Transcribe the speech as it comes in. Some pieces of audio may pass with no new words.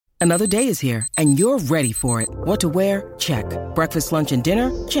Another day is here, and you're ready for it. What to wear? Check. Breakfast, lunch, and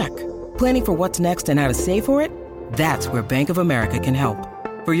dinner? Check. Planning for what's next and how to save for it? That's where Bank of America can help.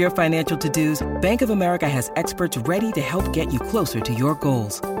 For your financial to-dos, Bank of America has experts ready to help get you closer to your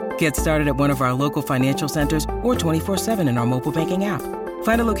goals. Get started at one of our local financial centers or 24/7 in our mobile banking app.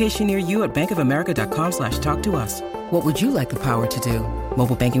 Find a location near you at bankofamerica.com/talktous. What would you like the power to do?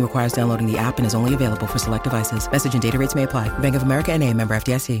 Mobile banking requires downloading the app and is only available for select devices. Message and data rates may apply. Bank of America N.A., member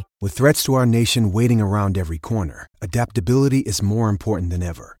FDIC. With threats to our nation waiting around every corner, adaptability is more important than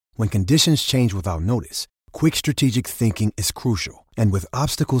ever. When conditions change without notice, quick strategic thinking is crucial. And with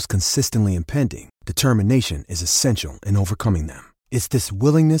obstacles consistently impending, determination is essential in overcoming them. It's this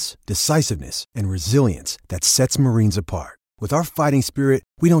willingness, decisiveness, and resilience that sets Marines apart. With our fighting spirit,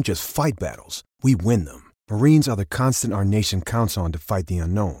 we don't just fight battles, we win them. Marines are the constant our nation counts on to fight the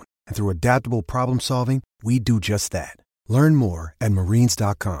unknown. And through adaptable problem solving, we do just that. Learn more at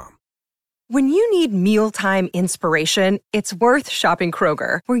marines.com. When you need mealtime inspiration, it's worth shopping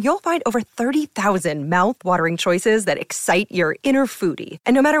Kroger, where you'll find over 30,000 mouth-watering choices that excite your inner foodie.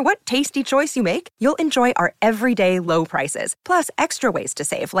 And no matter what tasty choice you make, you'll enjoy our everyday low prices, plus extra ways to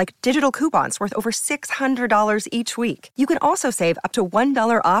save, like digital coupons worth over $600 each week. You can also save up to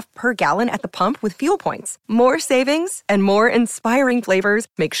 $1 off per gallon at the pump with fuel points. More savings and more inspiring flavors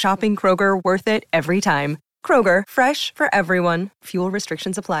make shopping Kroger worth it every time. Kroger, fresh for everyone. Fuel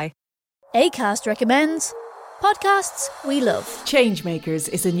restrictions apply. Acast recommends podcasts we love. Changemakers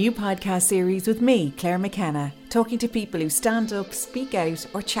is a new podcast series with me, Claire McKenna, talking to people who stand up, speak out,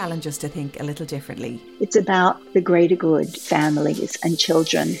 or challenge us to think a little differently. It's about the greater good, families and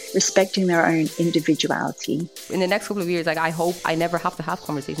children, respecting their own individuality. In the next couple of years, I hope I never have to have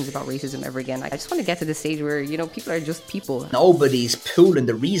conversations about racism ever again. I just want to get to the stage where, people are just people. Nobody's pooling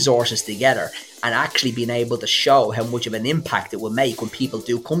the resources together and actually being able to show how much of an impact it will make when people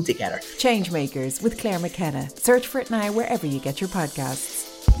do come together. Changemakers with Claire McKenna. Search for it now wherever you get your podcasts.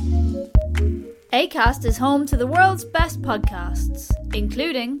 Acast is home to the world's best podcasts,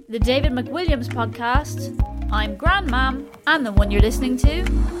 including the David McWilliams podcast, I'm Grandmam, and the one you're listening to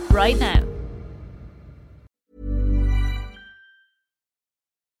right now.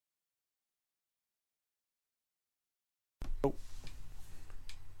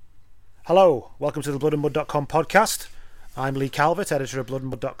 Hello, welcome to the bloodandmud.com podcast. I'm Lee Calvert, editor of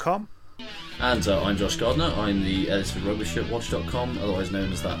bloodandmud.com. And I'm Josh Gardner. I'm the editor of rubbershirtwatch.com, otherwise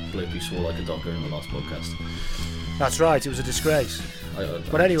known as that bloke who swore like a doggo in the last podcast. That's right, it was a disgrace.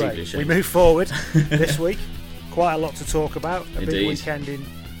 But I'm anyway, we move forward this week. Quite a lot to talk about. A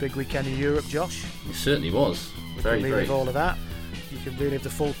big weekend in Europe, Josh. It certainly was. Very relive all of that. You can relive the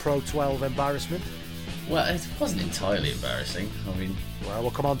full Pro 12 embarrassment. Well, it wasn't entirely embarrassing. Well,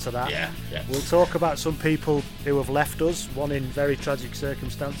 we'll come on to that. Yeah. We'll talk about some people who have left us, one in very tragic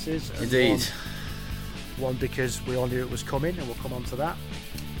circumstances. And Indeed. One because we all knew it was coming, and we'll come on to that.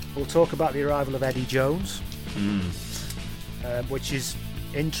 We'll talk about the arrival of Eddie Jones, which is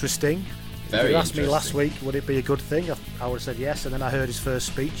interesting. Very if you asked me interesting. last week, would it be a good thing? I would have said yes, and then I heard his first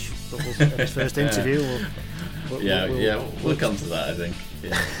speech, his first interview. We'll come to that, I think.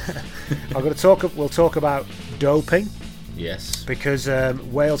 Yeah. We'll talk about doping. Yes. Because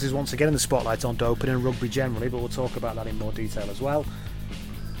Wales is once again in the spotlight on doping and rugby generally, but we'll talk about that in more detail as well.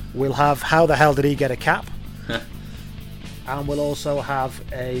 We'll have how the hell did he get a cap? And we'll also have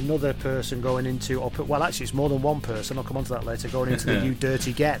another person going into, well, actually it's more than one person, I'll come on to that later, going into the You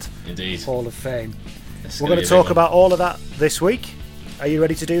Dirty Get Indeed. Hall of Fame. We're going to talk about all of that this week. Are you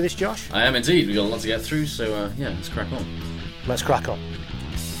ready to do this, Josh? I am indeed. We've got a lot to get through, so let's crack on. Let's crack on.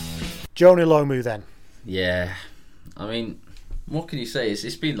 Joni Lomu then. Yeah. What can you say?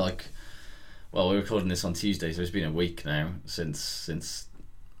 It's been we're recording this on Tuesday, so it's been a week now since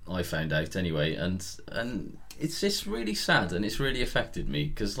I found out anyway, and it's just really sad, and it's really affected me,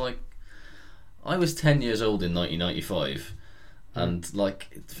 because I was 10 years old in 1995, and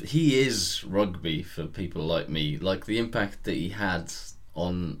he is rugby for people like me. The impact that he had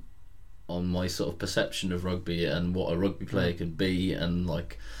on my sort of perception of rugby and what a rugby player could be, and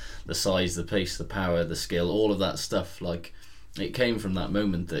the size, the pace, the power, the skill, all of that stuff, it came from that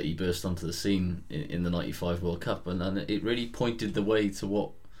moment that he burst onto the scene in the 95 World Cup, and it really pointed the way to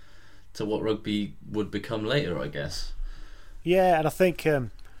what rugby would become later, I guess. Yeah, and I think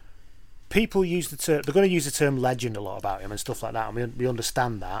people use the term, they're going to use the term legend a lot about him and stuff like that, and we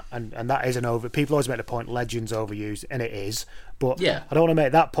understand that, and that is people always make the point legend's overused, and it is, but yeah. I don't want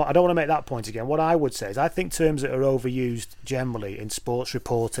to make that point again. What I would say is I think terms that are overused generally in sports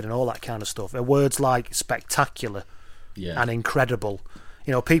reporting and all that kind of stuff are words like spectacular and incredible.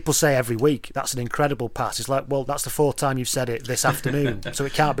 You know, people say every week, that's an incredible pass. It's like, well, that's the 4th time you've said it this afternoon, so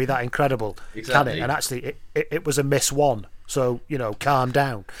it can't be that incredible, exactly. Can it? And actually, it was a miss one, so, you know, calm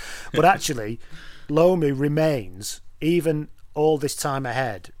down. But actually, Lomu remains, even all this time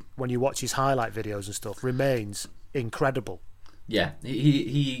ahead, when you watch his highlight videos and stuff, remains incredible. Yeah,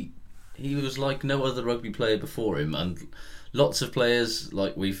 he was like no other rugby player before him, and lots of players,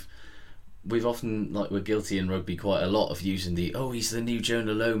 like we've often, like, we're guilty in rugby quite a lot of using the he's the new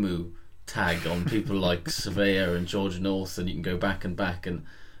Jonah Lomu tag on people like Surveyor and George North, and you can go back and back,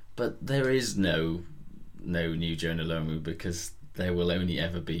 but there is no new Jonah Lomu, because there will only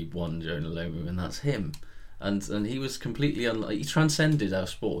ever be one Jonah Lomu, and that's him. And he was completely he transcended our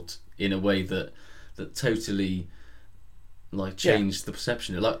sport in a way that totally, like, changed the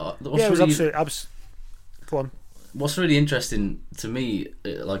perception. Like, it was absolutely. Go on. What's really interesting to me,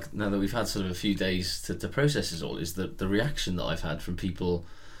 like, now that we've had sort of a few days to process this all, is the reaction that I've had from people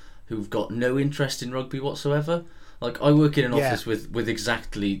who've got no interest in rugby whatsoever. Like, I work in an office with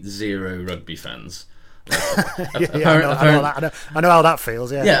exactly 0 rugby fans. Like, I know how that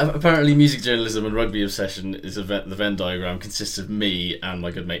feels. Yeah, apparently music journalism and rugby obsession is the Venn diagram consists of me and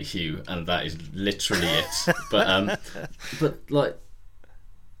my good mate Hugh, and that is literally it. But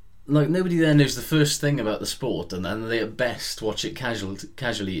like nobody there knows the first thing about the sport, and they at best watch it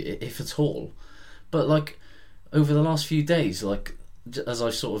casually, if at all. But like, over the last few days, like, as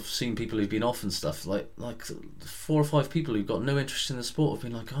I've sort of seen people who've been off and stuff, like 4 or 5 people who've got no interest in the sport have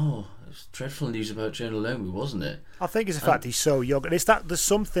been like, oh, it was dreadful news about Jonah Lomu, wasn't it? I think it's the fact he's so young, and it's that there's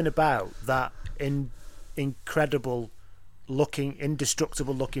something about that incredible looking,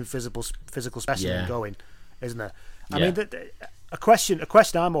 indestructible looking physical specimen going, isn't there? I mean, a question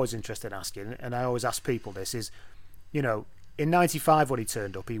I'm always interested in asking, and I always ask people this, is, you know, in '95 when he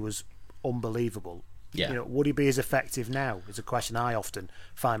turned up, he was unbelievable. Yeah. You know, would he be as effective now? Is a question I often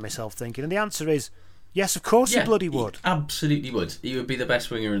find myself thinking, and the answer is yes, of course he bloody would. He absolutely would. He would be the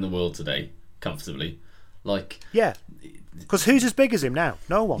best winger in the world today, comfortably. Like, yeah, because who's as big as him now?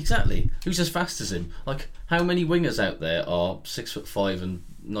 No one. Exactly. Who's as fast as him? Like, how many wingers out there are 6'5" and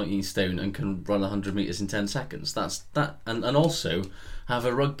 19 stone and can run 100 metres in 10 seconds? That's that, and also have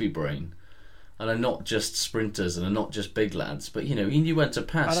a rugby brain, and are not just sprinters and are not just big lads. But, you know, he knew when to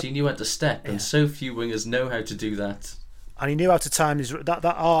pass, he knew when to step, and so few wingers know how to do that. And he knew how to time his that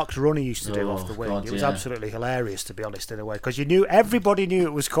arced run he used to do off the wing. God, it was absolutely hilarious, to be honest, in a way, because everybody knew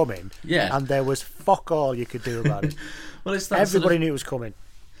it was coming, and there was fuck all you could do about it. Well, it's that everybody knew it was coming.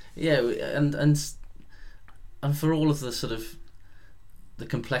 Yeah, and for all of the sort of the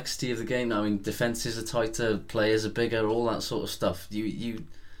complexity of the game, I mean, defences are tighter, players are bigger, all that sort of stuff. You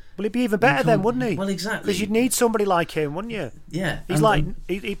well, he'd be even better then, wouldn't he? Well, exactly, because you'd need somebody like him, wouldn't you? Yeah,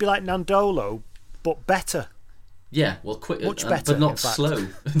 he'd be like Nandolo, but better. Yeah, well, quick, much better, but not slow.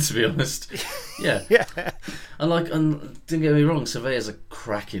 To be honest, yeah. And don't get me wrong, Surveyor's a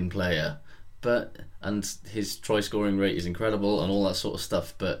cracking player, and his try scoring rate is incredible and all that sort of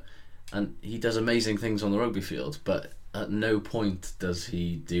stuff. And he does amazing things on the rugby field, but at no point does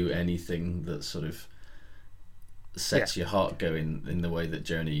he do anything that sort of sets your heart going in the way that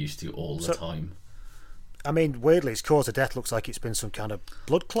Jonah used to all the time. I mean, weirdly, his cause of death looks like it's been some kind of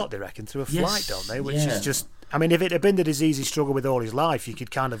blood clot, they reckon, through a flight, don't they? Which is just, I mean, if it had been the disease he struggled with all his life, you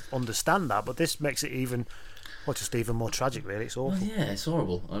could kind of understand that, but this makes it even more tragic, really. It's awful. Well, yeah, it's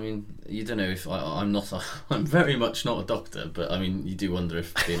horrible. I mean, you don't know if I'm very much not a doctor, but I mean, you do wonder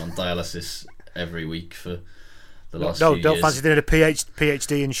if being on dialysis every week for the last few years. Don't fancy doing a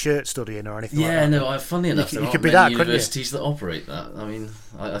PhD in shirt studying or anything like that. Yeah, no, funnily enough, there aren't many universities that operate that. I mean,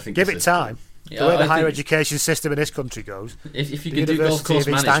 I think... Give it time. The way the higher education system in this country goes, if you could do golf course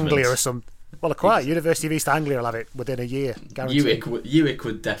management, Anglia or some, well, quite. University of East Anglia will have it within a year, guaranteed. UWIC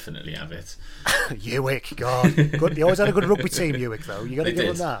would definitely have it. UWIC, God, good. They always had a good rugby team. UWIC, though, you got to give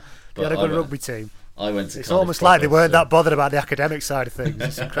them that. They had a good rugby team. I went to. It's almost like they weren't that bothered about the academic side of things.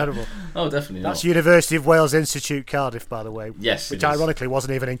 It's incredible. Oh, definitely. That's University of Wales Institute, Cardiff, by the way. Yes, which ironically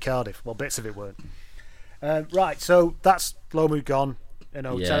wasn't even in Cardiff. Well, bits of it weren't. Right, so that's Lomu gone. You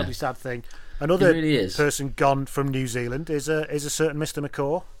know, terribly sad thing. Another person gone from New Zealand is a certain Mr.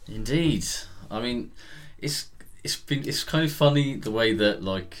 McCaw. Indeed. I mean, it's kind of funny the way that,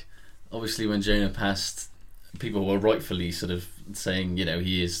 like, obviously when Jonah passed, people were rightfully sort of saying, you know,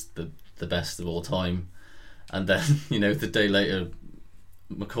 he is the best of all time, and then, you know, the day later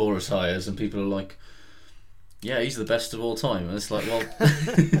McCaw retires and people are like, yeah, he's the best of all time. And it's like, well,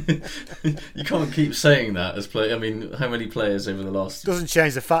 you can't keep saying that as play. I mean, how many players over the last... Doesn't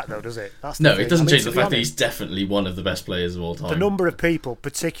change the fact, though, does it? That's no, it doesn't change the fact that he's definitely one of the best players of all time. The number of people,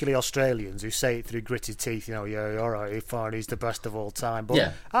 particularly Australians, who say it through gritted teeth, you know, yeah, all right, fine, he's the best of all time. But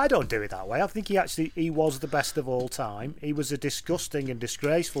yeah. I don't do it that way. I think he was the best of all time. He was a disgusting and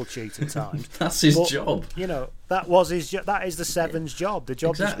disgraceful cheat at times. That's his job. You know, that was his. That is the Seven's job. The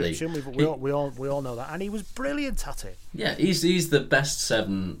job description. We all know that, and he was brilliant at it. Yeah, he's the best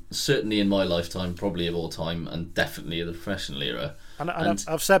seven, certainly in my lifetime, probably of all time, and definitely of the professional era. And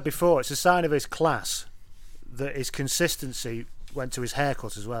I've said before, it's a sign of his class that his consistency went to his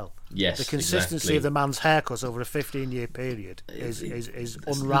haircut as well. Yes, the consistency of the man's haircut over a 15-year period is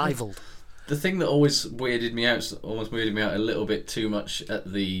unrivaled. The thing that almost weirded me out a little bit too much at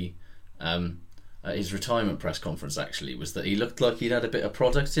at his retirement press conference, actually, was that he looked like he'd had a bit of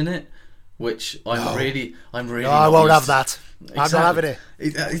product in it, which I'm really. No, I won't have that. Exactly. I'm not having it.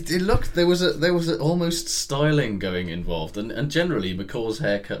 It looked there was a almost styling going involved, and generally McCaw's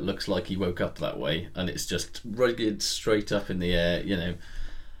haircut looks like he woke up that way, and it's just rugged, straight up in the air, you know.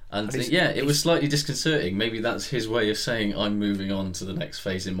 And it was slightly disconcerting. Maybe that's his way of saying, I'm moving on to the next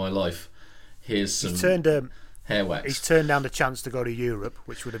phase in my life. Here's some hair wax. He's turned down the chance to go to Europe,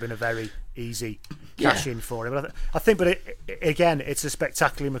 which would have been a very easy cash in for him. I think, but again, it's a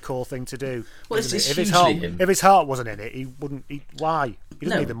spectacularly McCaw thing to do. Well, it's if him. If his heart wasn't in it, he wouldn't. Why? He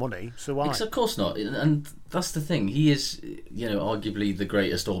doesn't need the money, so why? Of course not. And that's the thing. He is, arguably the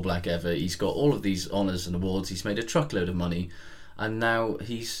greatest All Black ever. He's got all of these honours and awards. He's made a truckload of money, and now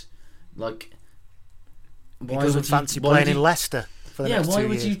he's like. He doesn't fancy playing in Leicester. Why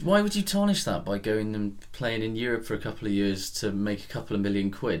would you tarnish that by going and playing in Europe for a couple of years to make a couple of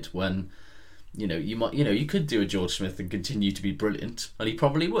million quid when you could do a George Smith and continue to be brilliant, and he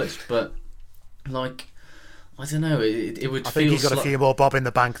probably would, but like I don't know, it would. I think he's got a few more bob in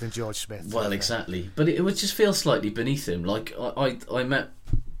the bank than George Smith. Well, exactly, but it would just feel slightly beneath him. Like I met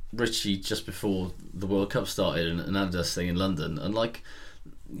Richie just before the World Cup started and an Adidas thing in London, and like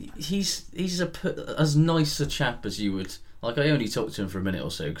he's as nice a chap as you would. Like, I only talked to him for a minute or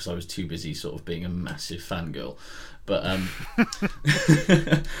so because I was too busy sort of being a massive fangirl. But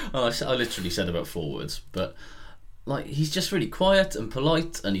I literally said about 4 words. But like, he's just really quiet and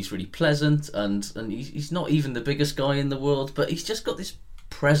polite, and he's really pleasant, and he's not even the biggest guy in the world, but he's just got this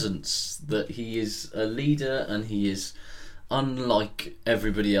presence that he is a leader, and he is unlike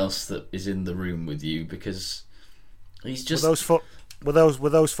everybody else that is in the room with you, because he's just... Were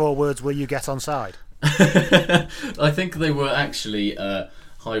those 4 words, will you get on side? I think they were actually,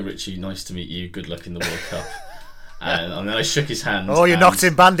 hi Richie, nice to meet you, good luck in the World Cup. And then I shook his hand. Oh, you knocked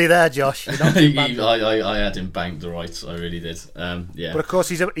him bandy there, Josh. I had him banked right, I really did. Yeah. But of course,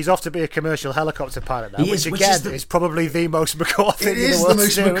 he's off to be a commercial helicopter pilot now, which is probably the most McCaw thing in the world. It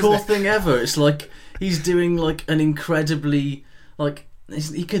is the most McCaw thing ever. It's like he's doing like an incredibly, like,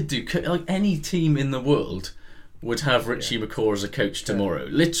 he could do, like, any team in the world would have Richie McCaw as a coach tomorrow.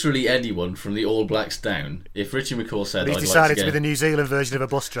 Literally anyone from the All Blacks down. If Richie McCaw said, he's decided to be the New Zealand version of a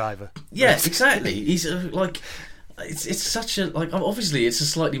bus driver. Yeah, exactly. He's like, it's such a, like, obviously it's a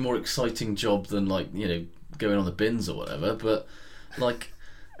slightly more exciting job than, like, going on the bins or whatever. But like,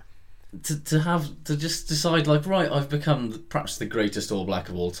 to just decide, like, right, I've become perhaps the greatest All Black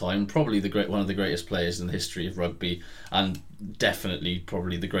of all time, probably one of the greatest players in the history of rugby, and definitely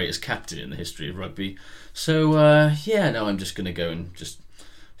probably the greatest captain in the history of rugby. So now I'm just going to go and just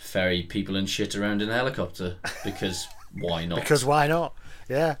ferry people and shit around in a helicopter, because why not? Because why not?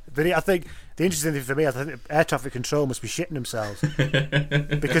 Yeah, but I think the interesting thing for me, I think air traffic control must be shitting themselves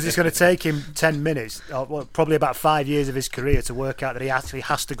because it's going to take him 10 minutes, or probably about 5 years of his career, to work out that he actually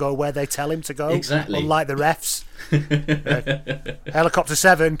has to go where they tell him to go. Exactly. Unlike the refs. Helicopter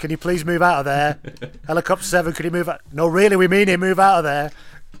 7, can you please move out of there? Helicopter 7, can you move out? No, really, we mean it, move out of there.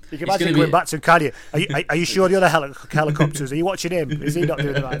 You can imagine going back to him, can you? Are you sure the other helicopters? Are you watching him? Is he not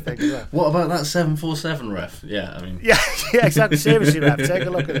doing the right thing as well? What about that 747 ref? Yeah, I mean... Yeah, exactly. Seriously, ref, take a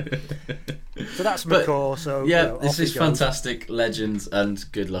look at it. So that's McCaw. So yeah, this is fantastic, legend, and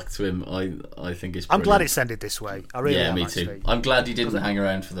good luck to him. I think it's brilliant. I'm glad it's ended this way. I really am. Me too. I'm glad he didn't hang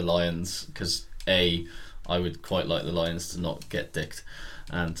around for the Lions, because I would quite like the Lions to not get dicked,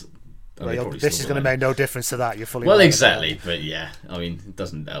 and... this is going to make no difference to that. You're fully well, exactly, but yeah, I mean, it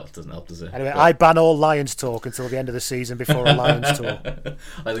doesn't help, does it? Anyway, I ban all Lions talk until the end of the season before a Lions talk. I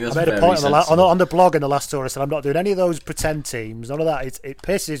think that's I made a point on the blog in the last tour. I said I'm not doing any of those pretend teams. None of that. It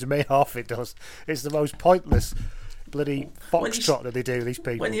pisses me off. It does. It's the most pointless bloody foxtrot that they do. These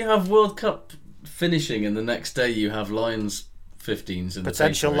people. When you have World Cup finishing and the next day you have Lions 15s in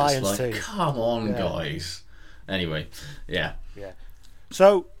potential the paper, Lions team. Come on, guys. Anyway, yeah.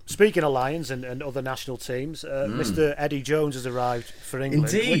 So, speaking of Lions and other national teams, Mr. Eddie Jones has arrived for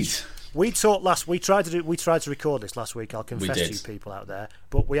England. Indeed. We tried to record this last week. I'll confess to you people out there,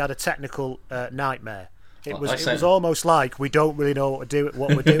 but we had a technical nightmare. It was almost like we don't really know what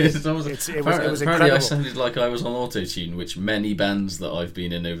we're doing. it was incredible. I sounded like I was on auto-tune, which many bands that I've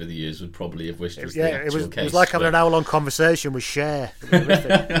been in over the years would probably have wished was the actual case. It was like having an hour-long conversation with Cher.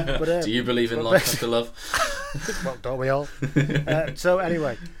 But, do you believe in life after love? Well, don't we all? So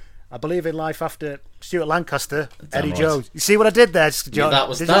anyway, I believe in life after Stuart Lancaster, Eddie Jones. You see what I did there, John? Yeah,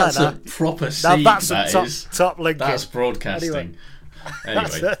 that's a proper seed. That's top linking. That's broadcasting.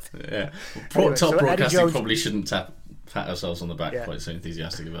 Anyway, top broadcasting probably shouldn't pat ourselves on the back quite so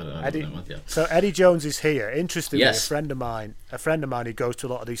enthusiastic about it. So Eddie Jones is here. Interestingly, a friend of mine who goes to a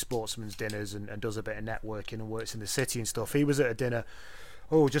lot of these sportsmen's dinners and does a bit of networking and works in the city and stuff. He was at a dinner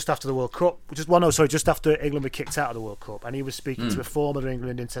just after the World Cup, just after England were kicked out of the World Cup, and he was speaking to a former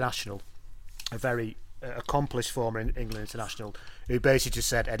England international, a very accomplished former England international, who basically just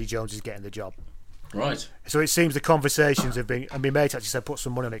said Eddie Jones is getting the job. Right. So it seems the conversations have been, and my mate actually said put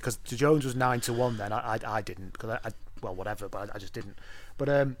some money on it, because Jones was 9-1 then. I didn't, because I just didn't.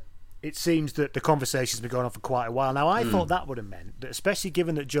 But it seems that the conversations have been going on for quite a while. Now, I thought that would have meant that, especially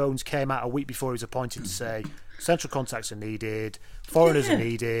given that Jones came out a week before he was appointed to say central contacts are needed, foreigners are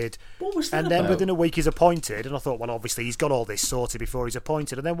needed. What was that and then about? within a week he's appointed, and I thought, well, obviously he's got all this sorted before he's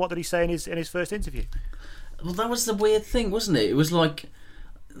appointed. And then what did he say in his first interview? Well, that was the weird thing, wasn't it? It was like,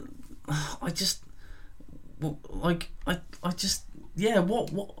 what's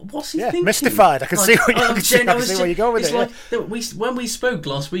he thinking? Mystified. I can see where you're going with it. Like, when we spoke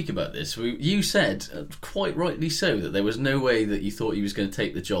last week about this, you said, quite rightly so, that there was no way that you thought he was going to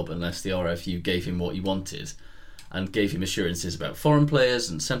take the job unless the RFU gave him what he wanted and gave him assurances about foreign players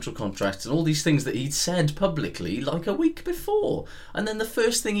and central contracts and all these things that he'd said publicly like a week before. And then the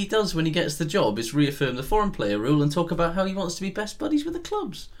first thing he does when he gets the job is reaffirm the foreign player rule and talk about how he wants to be best buddies with the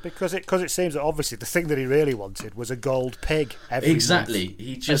clubs. Because it seems that obviously the thing that he really wanted was a gold pig every exactly. month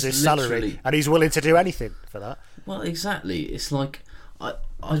He just as his salary, and he's willing to do anything for that. Well, exactly. It's like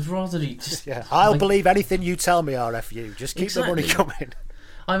I'd rather he just. I'll believe anything you tell me, RFU. Just keep the money coming.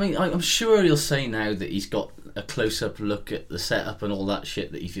 I mean, I'm sure he'll say now that he's got a close-up look at the setup and all that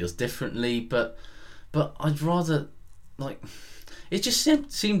shit, that he feels differently, but I'd rather, like, it just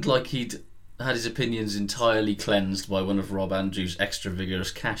seemed like he'd had his opinions entirely cleansed by one of Rob Andrews' extra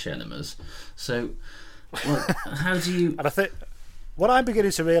vigorous cash enemas. So, how do you... And I think what I'm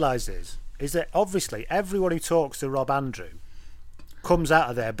beginning to realise is that obviously everyone who talks to Rob Andrew comes out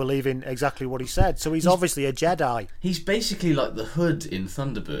of there believing exactly what he said. So he's obviously a Jedi. He's basically like the Hood in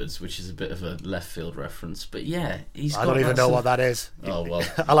Thunderbirds, which is a bit of a left field reference. But yeah, I don't even know what that is. Oh well,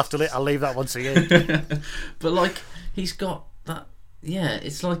 I'll leave that one to you. But like, he's got that. Yeah,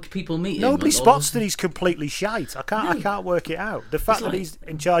 it's like people meet him. Nobody spots that he's completely shite. I can't work it out. The fact that he's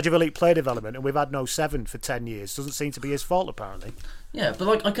in charge of elite player development and we've had no 7 for 10 years doesn't seem to be his fault, apparently. Yeah, but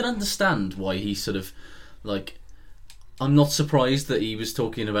like, I can understand why he sort of like. I'm not surprised that he was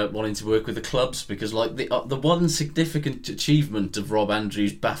talking about wanting to work with the clubs, because like the one significant achievement of Rob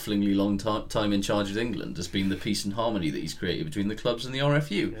Andrews' bafflingly long time in charge of England has been the peace and harmony that he's created between the clubs and the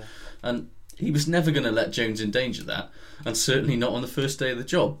RFU. Yeah. And he was never going to let Jones endanger that, and certainly not on the first day of the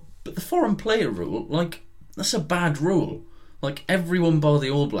job. But the foreign player rule, like, that's a bad rule. Like, everyone bar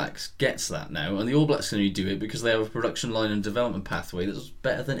the All Blacks gets that now, and the All Blacks can only do it because they have a production line and development pathway that's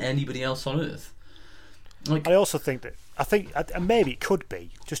better than anybody else on earth. Like, I also think that and maybe it could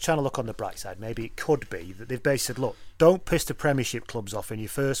be, just trying to look on the bright side, maybe it could be that they've basically said, look, don't piss the Premiership clubs off in your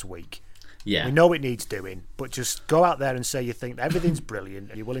first week. Yeah. We know it needs doing, but just go out there and say you think everything's brilliant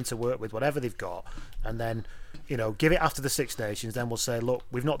and you're willing to work with whatever they've got, and then, you know, give it after the Six Nations, then we'll say, look,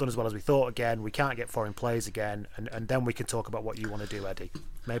 we've not done as well as we thought again, we can't get foreign players again, and then we can talk about what you want to do, Eddie.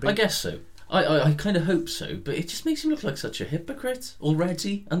 Maybe? I guess so. I kind of hope so, but it just makes him look like such a hypocrite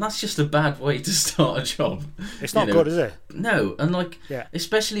already, and that's just a bad way to start a job. It's not good, is it? No, and like,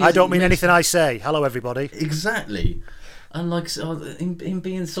 especially... I don't mean anything I say. Hello, everybody. Exactly. And like, him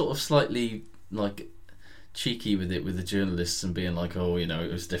being sort of slightly like cheeky with it with the journalists and being like, oh, you know,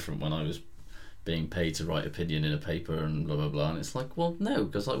 it was different when I was being paid to write opinion in a paper and blah blah blah, and it's like, well, no,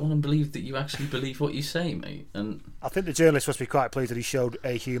 because I want to believe that you actually believe what you say, mate. And I think the journalist must be quite pleased that he showed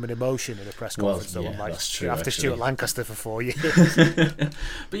a human emotion in a press conference. Well, yeah, that's true, after Stuart Lancaster for 4 years.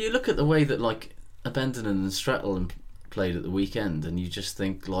 But you look at the way that like Abendon and Stratton played at the weekend, and you just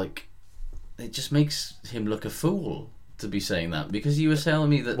think like it just makes him look a fool, to be saying that, because you were telling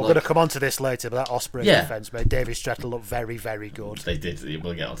me that we're going to come on to this later, but that Osprey defence made David Strettle look very, very good. They did.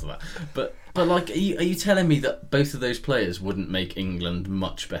 We'll get onto that. But like, are you telling me that both of those players wouldn't make England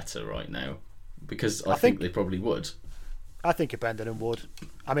much better right now? Because I think they probably would. I think Abendon would.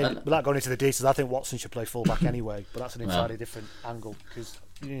 I mean, without going into the details, I think Watson should play fullback anyway, but that's an entirely different angle. Because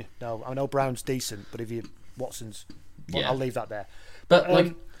I know Brown's decent, but if Watson's, I'll leave that there. But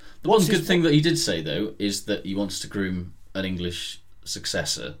the one good thing that he did say though is that he wants to groom an English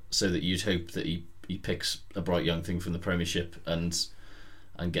successor, so that you'd hope that he picks a bright young thing from the Premiership and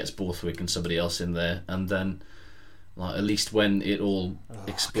gets Borthwick and somebody else in there, and then at least when it all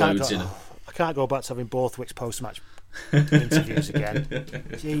explodes I can't go back to having Borthwick's post-match interviews again.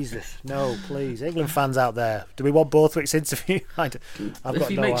 Jesus, no, please. England fans out there, do we want Borthwick's interview? If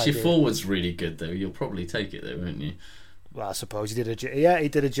he makes your forwards really good though, you'll probably take it though, won't you? Well, I suppose he did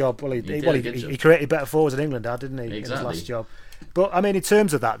a job. Well, he created better forwards in England, didn't he? Exactly. In his last job. But I mean, in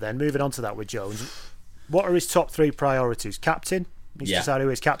terms of that, then moving on to that with Jones, what are his top 3 priorities? Captain. He's decided who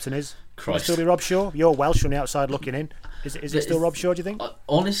his captain is. Will it still be Rob Shaw? You're Welsh on the outside looking in. Is it still Rob Shaw? Do you think?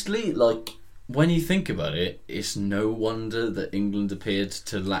 Honestly, when you think about it, it's no wonder that England appeared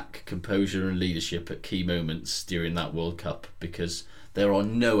to lack composure and leadership at key moments during that World Cup, because there are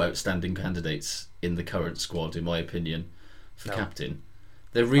no outstanding candidates in the current squad, in my opinion, for captain.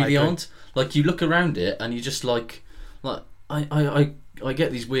 There really aren't. You look around it and you just I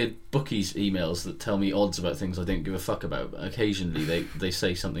get these weird bookies emails that tell me odds about things I don't give a fuck about, but occasionally they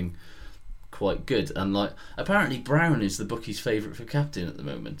say something quite good, and apparently Brown is the bookie's favourite for captain at the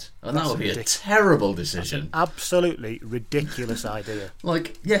moment, and that would be a terrible decision. That's an absolutely ridiculous idea.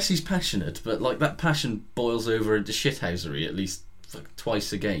 Yes, he's passionate, but that passion boils over into shithousery at least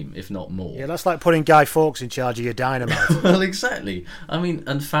twice a game, if not more. Yeah, that's like putting Guy Fawkes in charge of your dynamite. Well, exactly. I mean,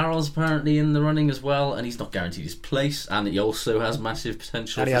 and Farrell's apparently in the running as well, and he's not guaranteed his place, and he also has massive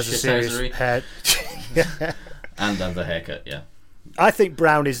potential for shithousery. Head. And the haircut, yeah. I think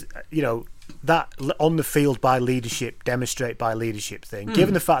Brown is, that on the field by leadership, demonstrate by leadership thing.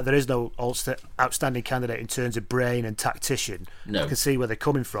 Given the fact there is no outstanding candidate in terms of brain and tactician, I can see where they're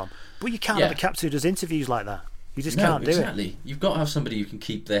coming from. But you can't have a captain who does interviews like that. You just can't do it. You've got to have somebody who can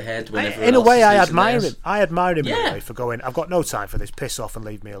keep their head whenever. In a way, I admire him. I admire him in a way for going, I've got no time for this. Piss off and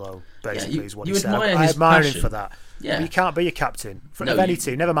leave me alone. Basically, is what he said. I admire him for that. Yeah. But you can't be a captain of any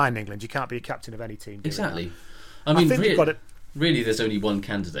team. Never mind England. You can't be a captain of any team. Exactly. I mean, really, there's only one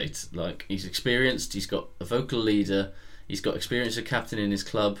candidate. He's experienced. He's got a vocal leader. He's got experience of captain in his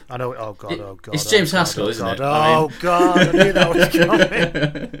club. I know. Oh God. It's James Haskell, isn't it? Oh God! I knew that was coming.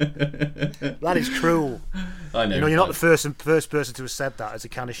 That is cruel. I know. You're not the first person to have said that as a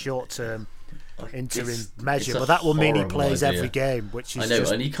kind of short-term interim measure, but that will mean he plays every game, which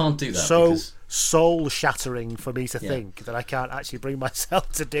is and he can't do that. So soul-shattering for me to think that I can't actually bring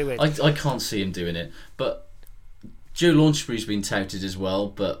myself to do it. I can't see him doing it, but Joe Launchbury's been touted as well,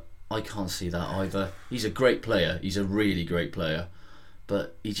 but I can't see that either. He's a great player. He's a really great player,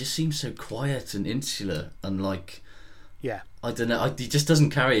 but he just seems so quiet and insular and I don't know. He just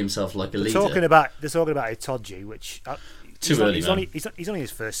doesn't carry himself like a leader. They're talking about Itoje, which too early. He's only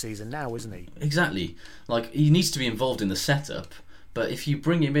his first season now, isn't he? Exactly. He needs to be involved in the setup. But if you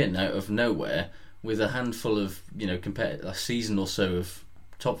bring him in out of nowhere with a handful of a season or so of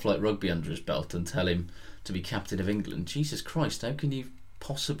top flight rugby under his belt and tell him to be captain of England, Jesus Christ, how can you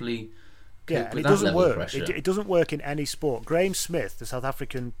possibly cope with that level of pressure? It doesn't work in any sport. Graham Smith, the South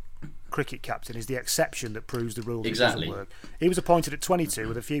African cricket captain, is the exception that proves the rule. Exactly. It doesn't work. He was appointed at 22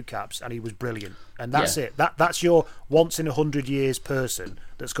 with a few caps, and he was brilliant. And that's it. That's your once in 100 years person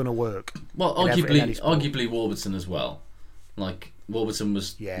that's going to work. Well, arguably Warburton as well. Warburton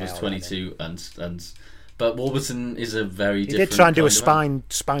was 22, but Warburton is a very different. He did try and do a spine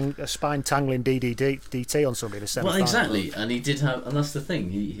tangling DT on somebody in a semi-final. Well, exactly, and he did have, and that's the thing.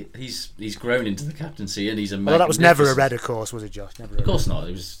 He's grown into the captaincy, and he's a. Well, that was never a red, of course, was it, Josh? Never. Of course not.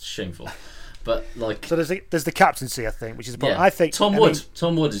 It was shameful, but so there's the captaincy, I think, which is a problem. Yeah. I think Tom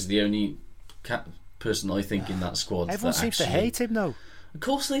Wood is the only person I think in that squad. Everyone seems to hate him, though. Of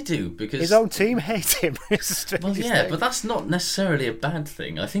course they do, because his own team hate him. Well, yeah, but that's not necessarily a bad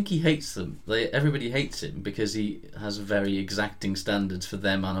thing. I think he hates them. Everybody hates him because he has very exacting standards for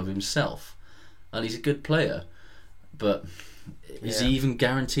them and of himself, and he's a good player. But is he even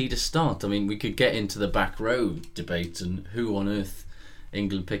guaranteed a start? I mean, we could get into the back row debate and who on earth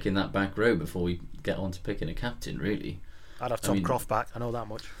England pick in that back row before we get on to picking a captain. Really, I'd have Tom Croft back. I know that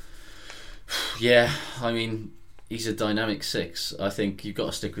much. Yeah, I mean, he's a dynamic 6. I think you've got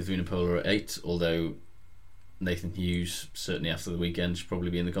to stick with Vunipola at 8, although Nathan Hughes, certainly after the weekend, should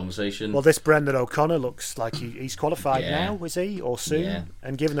probably be in the conversation. Well, this Brendan O'Connor looks like he's qualified now, is he? Or soon? Yeah.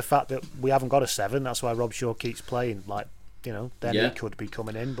 And given the fact that we haven't got a 7, that's why Rob Shaw keeps playing. Like, then he could be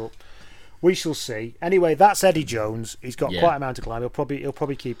coming in, but we shall see. Anyway, that's Eddie Jones. He's got quite an amount to climb. He'll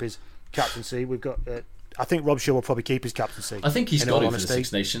probably keep his captaincy. We've got... I think Rob Shaw will probably keep his captaincy. I think he's got it for the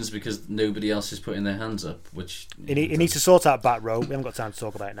Six Nations because nobody else is putting their hands up. Which he needs to sort out back row. We haven't got time to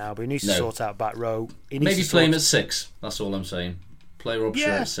talk about it now, but he needs to sort out back row. Maybe play him at 6. That's all I'm saying. Play Rob Shaw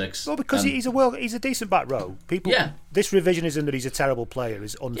at 6. Well, because he's a decent back row. This revisionism that he's a terrible player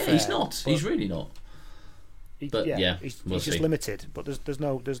is unfair. Yeah, he's not. He's really not. But he's just limited. But there's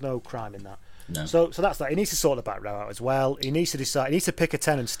no crime in that. No. So that's that. He needs to sort the back row out as well. He needs to decide. He needs to pick a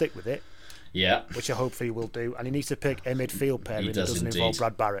 10 and stick with it. Yeah, which I hopefully will do, and he needs to pick a midfield pairing that doesn't involve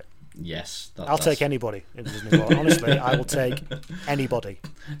Brad Barrett. Yes, I'll take anybody. It doesn't involve. Honestly, I will take anybody.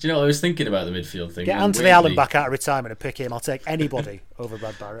 Do you know? I was thinking about the midfield thing. Get Anthony Allen back out of retirement and pick him. I'll take anybody over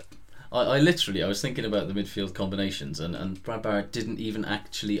Brad Barrett. I was thinking about the midfield combinations, and Brad Barrett didn't even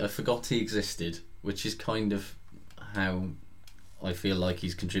actually. I forgot he existed, which is kind of how I feel like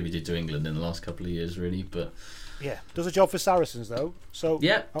he's contributed to England in the last couple of years, really. But. Yeah, does a job for Saracens though. So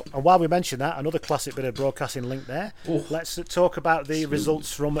and while we mention that, another classic bit of broadcasting link there. Let's talk about the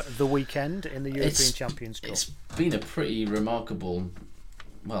results from the weekend in the European Champions Cup. It's been a pretty remarkable.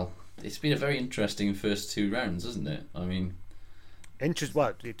 Well, it's been a very interesting first 2 rounds, hasn't it? I mean,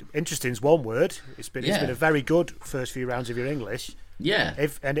 interesting is one word. It's been a very good first few rounds of your English. Yeah,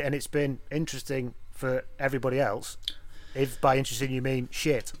 and it's been interesting for everybody else. If by interesting you mean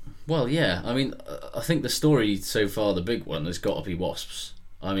shit. Well, yeah. I mean, I think the story so far, the big one, has got to be Wasps.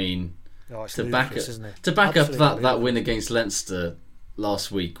 I mean, to back up that win against Leinster last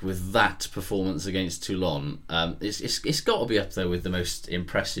week with that performance against Toulon, it's got to be up there with the most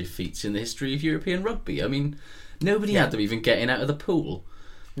impressive feats in the history of European rugby. I mean, nobody had them even getting out of the pool.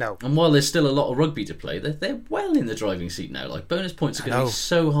 No. And while there's still a lot of rugby to play, they're well in the driving seat now. Like, bonus points are going to be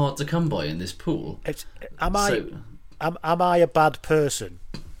so hard to come by in this pool. Am I a bad person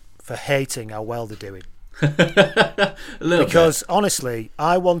for hating how well they're doing? Because honestly,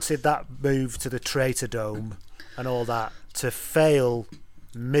 I wanted that move to the Traitor Dome and all that to fail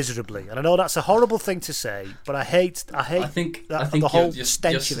miserably, and I know that's a horrible thing to say, but I think the whole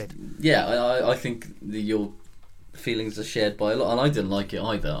stench of it. Yeah, I think your feelings are shared by a lot, and I didn't like it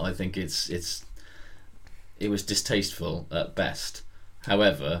either. I think it was distasteful at best.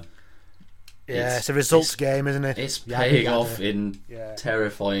 However. Yeah, it's a results game, isn't it? It's paying off in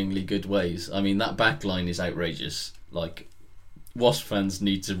terrifyingly good ways. I mean, that back line is outrageous. Like, Wasp fans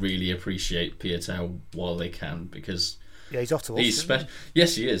need to really appreciate Piatau while they can, because he's off to Ulster.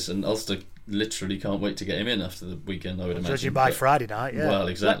 Yes, he is, and Ulster literally can't wait to get him in after the weekend, I would imagine. Judging by Friday night, yeah. Well,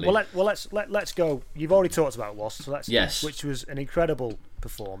 exactly. Let's go. You've already talked about Wasp, so which was an incredible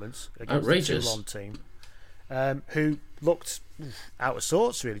performance against the Toulon team, who looked out of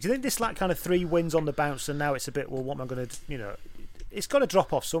sorts, really. Do you think this kind of 3 wins on the bounce, and now it's a bit, well, what am I going to, it's got to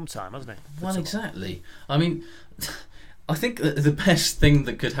drop off sometime, hasn't it? Well, exactly. I mean, I think the best thing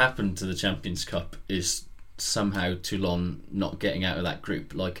that could happen to the Champions Cup is somehow Toulon not getting out of that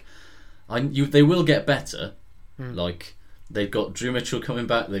group. Like, they will get better. Like, they've got Drew Mitchell coming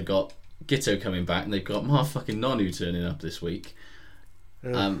back, they've got Giteau coming back, and they've got fucking Nonu turning up this week.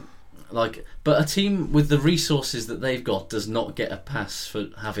 But a team with the resources that they've got does not get a pass for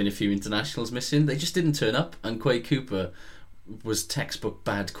having a few internationals missing. They just didn't turn up, and Quade Cooper was textbook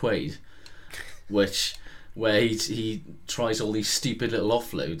bad Quade, where he tries all these stupid little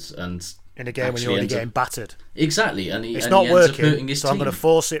offloads, and in a game when you're already getting battered. Exactly, and it's not working. Hurting his team. I'm going to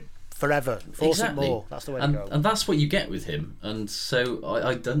force it forever. Force it more. That's the way to go. And that's what you get with him. And so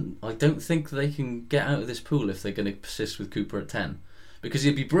I don't think they can get out of this pool if they're going to persist with Cooper at 10. Because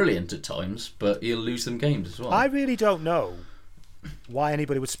he'll be brilliant at times, but he'll lose them games as well. I really don't know why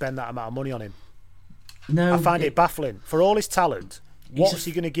anybody would spend that amount of money on him. No, I find it baffling. For all his talent, what's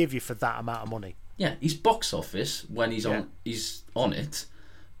he going to give you for that amount of money? Yeah, he's box office when he's on it,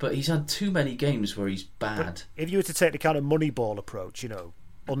 but he's had too many games where he's bad. But if you were to take the kind of Moneyball approach,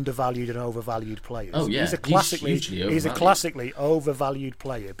 undervalued and overvalued players. Oh yeah, he's a classically overvalued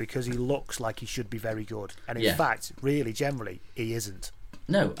player because he looks like he should be very good, and in fact, really, generally, he isn't.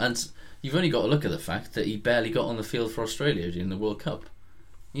 No, and you've only got to look at the fact that he barely got on the field for Australia during the World Cup.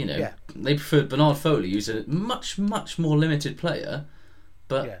 They preferred Bernard Foley, who's a much, much more limited player,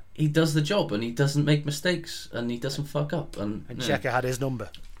 but he does the job and he doesn't make mistakes and he doesn't fuck up. And Checker had his number.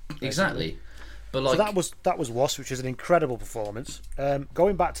 Basically. Exactly. But so that was Wasp, which is an incredible performance.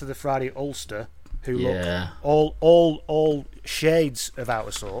 Going back to the Friday Ulster, who look all shades of out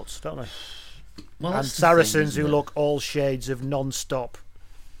of sorts, don't they? and Saracens who look all shades of non-stop,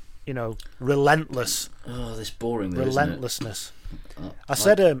 relentless. Oh, this boring though, relentlessness. I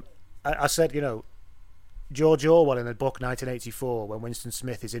said, George Orwell in the book 1984, when Winston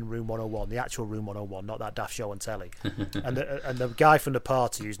Smith is in room 101, the actual room 101, not that daft show on telly, and the guy from the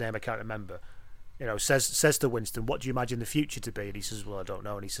party, whose name I can't remember, says to Winston, "What do you imagine the future to be?" And he says, "Well, I don't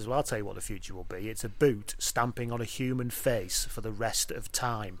know." And he says, "Well, I'll tell you what the future will be. It's a boot stamping on a human face for the rest of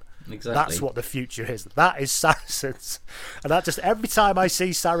time." Exactly. That's what the future is. That is Saracens, and that just every time I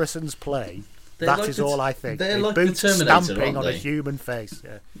see Saracens play, that is all I think. They're like the Terminator, stamping aren't on they? a human face.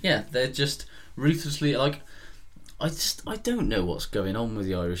 Yeah, they're just ruthlessly like. I don't know what's going on with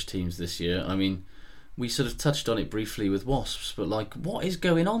the Irish teams this year. I mean, we sort of touched on it briefly with Wasps, but like, what is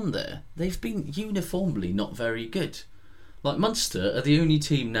going on there? They've been uniformly not very good. Like, Munster are the only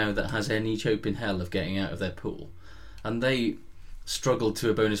team now that has any hope in hell of getting out of their pool, and they struggled to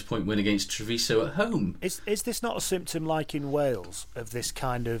a bonus point win against Treviso at home. Is this not a symptom, like in Wales, of this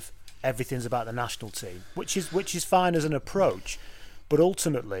kind of everything's about the national team, which is fine as an approach, but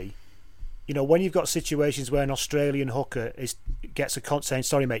ultimately, when you've got situations where an Australian hooker gets a saying,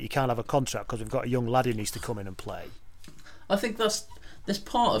 "Sorry mate, you can't have a contract because we've got a young lad who needs to come in and play." I think that's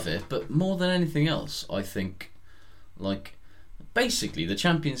part of it, but more than anything else, I think, like, basically the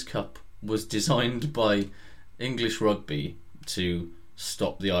Champions Cup was designed by English rugby to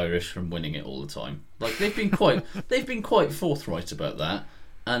stop the Irish from winning it all the time. Like, they've been quite forthright about that,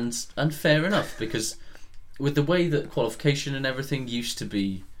 and fair enough, because with the way that qualification and everything used to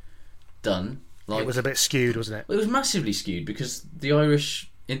be done, like, it was a bit skewed, wasn't it? It was massively skewed because the Irish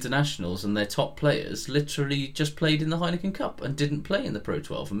internationals and their top players literally just played in the Heineken Cup and didn't play in the Pro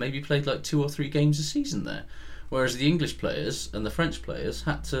 12, and maybe played like 2 or 3 games a season there, whereas the English players and the French players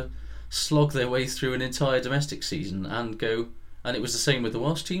had to slog their way through an entire domestic season and go. And it was the same with the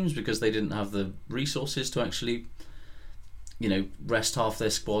Welsh teams because they didn't have the resources to actually, rest half their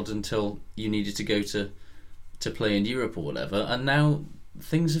squad until you needed to go to play in Europe or whatever. And now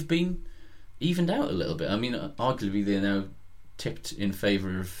things have been evened out a little bit. I mean, arguably they're now tipped in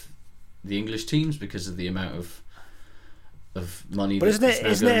favour of the English teams because of the amount of money. But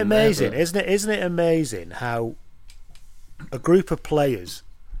isn't it amazing? Isn't it amazing how a group of players,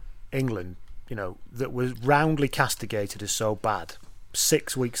 England, that was roundly castigated as so bad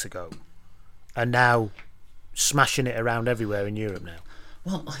 6 weeks ago, are now smashing it around everywhere in Europe now.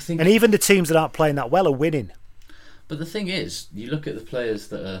 Well, I think, and even the teams that aren't playing that well are winning. But the thing is, you look at the players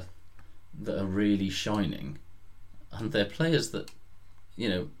that are really shining, and they're players that,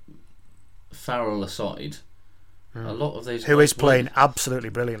 Farrell aside, a lot of those. Who is playing absolutely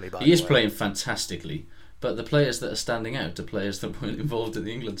brilliantly, by the way. He is playing fantastically, but the players that are standing out are players that weren't involved in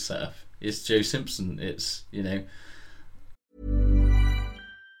the England setup. It's Joe Simpson. It's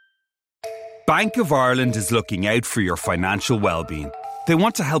Bank of Ireland is looking out for your financial well-being. They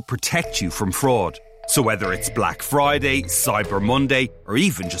want to help protect you from fraud. So whether it's Black Friday, Cyber Monday, or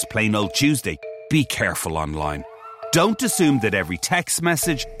even just plain old Tuesday, be careful online. Don't assume that every text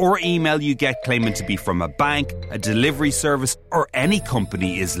message or email you get claiming to be from a bank, a delivery service, or any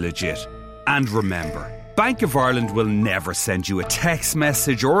company is legit. And remember, Bank of Ireland will never send you a text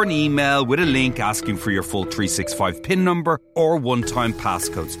message or an email with a link asking for your full 365 PIN number or one-time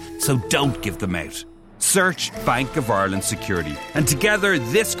passcodes, so don't give them out. Search Bank of Ireland Security, and together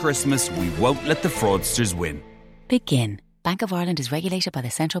this Christmas we won't let the fraudsters win. Begin. Bank of Ireland is regulated by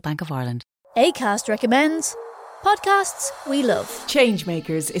the Central Bank of Ireland. Acast recommends podcasts we love.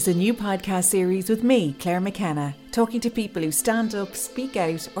 Changemakers is a new podcast series with me, Claire McKenna, talking to people who stand up, speak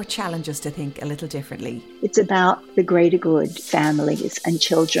out, or challenge us to think a little differently. It's about the greater good, families and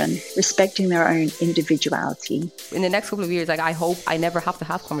children, respecting their own individuality. In the next couple of years, I hope I never have to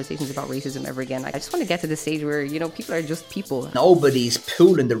have conversations about racism ever again. I just want to get to the stage where, people are just people. Nobody's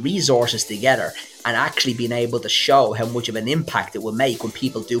pooling the resources together and actually being able to show how much of an impact it will make when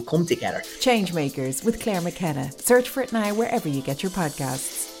people do come together. Changemakers with Claire McKenna. Search for it now wherever you get your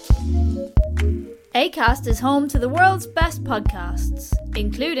podcasts. Acast is home to the world's best podcasts,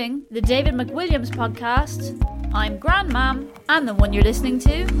 including the David McWilliams podcast, I'm Grandmam, and the one you're listening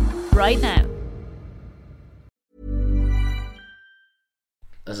to right now.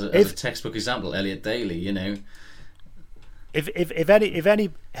 As a textbook example, Elliot Daly,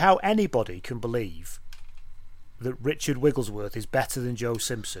 How anybody can believe that Richard Wigglesworth is better than Joe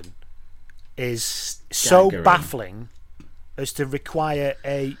Simpson is so baffling as to require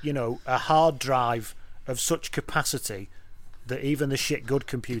a hard drive of such capacity that even the shit good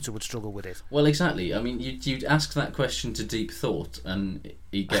computer would struggle with it. Well, exactly. I mean, you'd ask that question to Deep Thought, and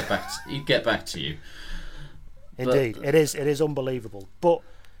he'd get back to you. Indeed, it is unbelievable. But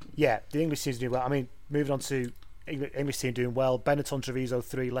Yeah, the English team's doing well. I mean, moving on to English team doing well. Benetton Treviso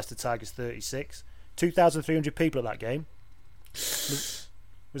 3, Leicester Tigers 36. 2,300 people at that game. Was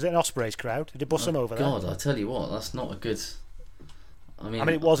it an Ospreys crowd? Did they bust them over there? God, I tell you what, that's not a good... I mean,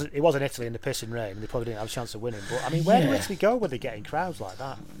 it was in Italy in the pissing rain, and they probably didn't have a chance of winning. But I mean, where do Italy go when they're getting crowds like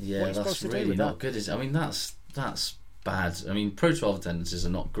that? Yeah, that's really not good. I mean, that's bad. I mean, Pro 12 attendances are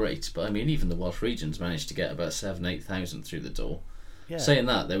not great, but I mean, even the Welsh regions managed to get about 7,000-8,000 through the door. Yeah. Saying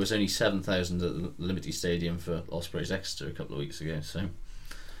that, there was only 7,000 at the Liberty Stadium for Ospreys Exeter a couple of weeks ago. So.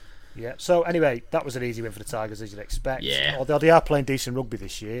 Yeah. So anyway, that was an easy win for the Tigers, as you'd expect. Yeah. Although they are playing decent rugby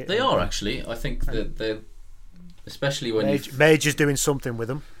this year. They are actually. I think that they're, especially when Major's doing something with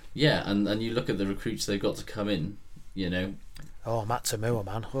them. Yeah, and you look at the recruits they've got to come in. You know. Oh, Matt Tamua,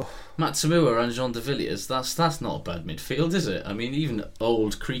 man. Oh. Matt Tamua and Jean de Villiers. That's not a bad midfield, is it? I mean, even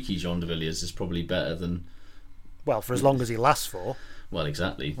old creaky Jean de Villiers is probably better than. Well, for as long as he lasts for. Well,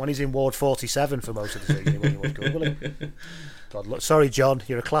 exactly. When he's in Ward 47 for most of the season, when he was good, will he? God, look, sorry, John,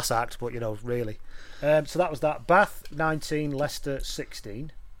 you're a class act, but really. So that was that. Bath 19, Leicester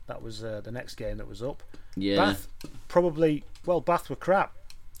 16. That was the next game that was up. Yeah. Bath Bath were crap.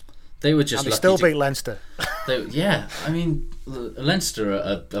 They were just. And they still beat Leinster. Yeah, I mean,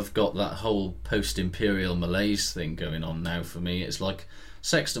 Leinster have got that whole post-imperial malaise thing going on now. For me, it's like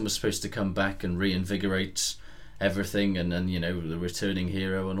Sexton was supposed to come back and reinvigorate everything, and then the returning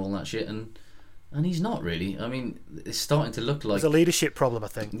hero and all that shit, and he's not really. I mean, it's starting to look like there's a leadership problem. I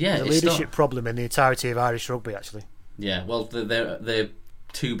think. Yeah, there's a leadership problem in the entirety of Irish rugby, actually. Yeah, well, their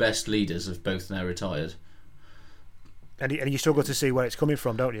two best leaders have both now retired. And you struggle to see where it's coming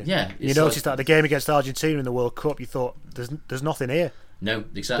from, don't you? Yeah. You noticed that the game against Argentina in the World Cup, you thought there's nothing here. No,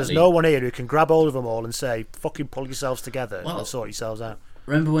 exactly. There's no one here who can grab hold of them all and say, "Fucking pull yourselves together and sort yourselves out."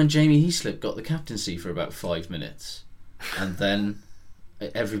 Remember when Jamie Heaslip got the captaincy for about 5 minutes, and then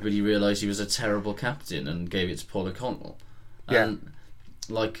everybody realised he was a terrible captain and gave it to Paul O'Connell. And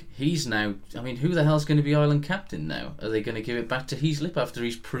he's now. I mean, who the hell's going to be Ireland captain now? Are they going to give it back to Heaslip after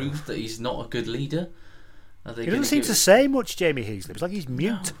he's proved that he's not a good leader? He doesn't seem to say much, Jamie Heaslip. It's like he's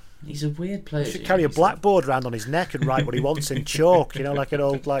mute. No, he's a weird player. He should carry a blackboard around on his neck and write what he wants in chalk. Like an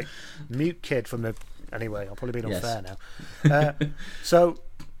old mute kid from the. Anyway, I'm probably being unfair now. So,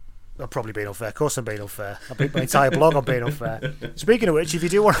 I'm probably being unfair. Of course, I'm being unfair. I beat my entire blog on being unfair. Speaking of which, if you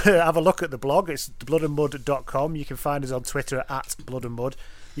do want to have a look at the blog, it's bloodandmud.com. You can find us on Twitter at bloodandmud.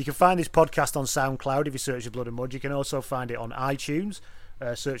 You can find this podcast on SoundCloud if you search for Blood and Mud. You can also find it on iTunes.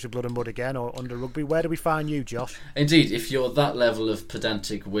 Search for Blood and Mud again, or under Rugby. Where do we find you, Josh? Indeed, if you're that level of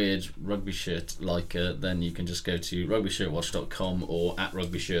pedantic, weird rugby shirt liker, then you can just go to rugbyshirtwatch.com or at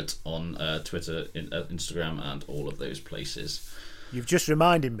rugbyshirt on Twitter, Instagram, and all of those places. You've just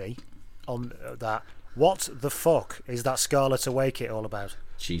reminded me on that. What the fuck is that Scarlet Away kit all about?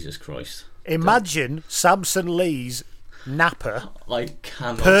 Jesus Christ! Imagine Samson Lee's napper. I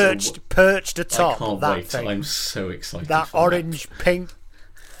cannot perched atop I can't that wait. thing. I'm so excited. That orange pink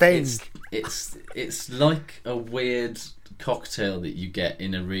thing. It's like a weird cocktail that you get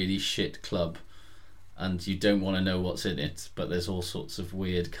in a really shit club, and you don't want to know what's in it, but there's all sorts of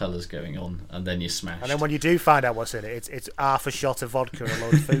weird colours going on, and then you smash. And then when you do find out what's in it, it's half a shot of vodka and a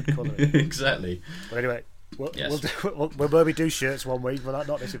load of food colouring. Exactly. But anyway, we'll maybe do shirts one week, but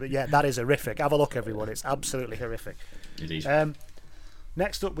not this week. But yeah, that is horrific. Have a look, everyone. It's absolutely horrific. It is.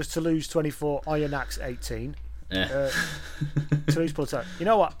 Next up was Toulouse 24, Oyonnax 18. Yeah. Toulouse pulled out. You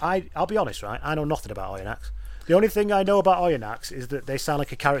know what? I'll be honest, right? I know nothing about Oyonnax. The only thing I know about Oyonnax is that they sound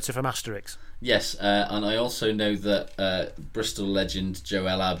like a character from Asterix. Yes, and I also know that Bristol legend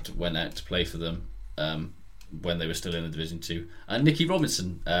Joel Abd went out to play for them when they were still in the Division 2, and Nicky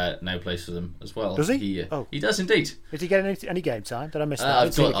Robinson now plays for them as well. Does he? He does indeed. Did he get any game time? Did I miss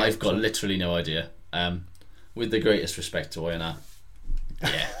that? I've got literally no idea. With the greatest respect to Oyonnax.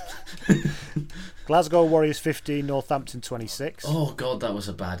 Yeah. Glasgow Warriors 15, Northampton 26. Oh god, that was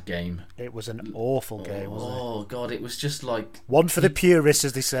a bad game. It was an awful game, wasn't it? Oh god, it was just like one for the purists,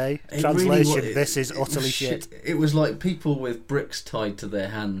 as they say. Translation: really this is utterly shit. It was like people with bricks tied to their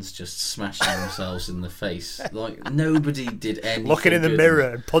hands just smashing themselves in the face. Like nobody did anything. Looking in the mirror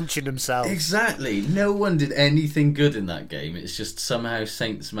and punching themselves. Exactly. No one did anything good in that game. It's just somehow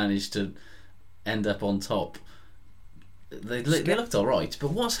Saints managed to end up on top. They looked all right,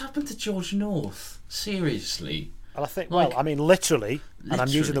 but what's happened to George North? Seriously. And I think, literally, and I'm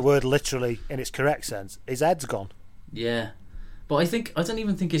using the word literally in its correct sense, his head's gone. Yeah. But I don't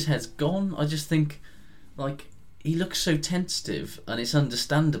even think his head's gone. I just think, he looks so tentative, and it's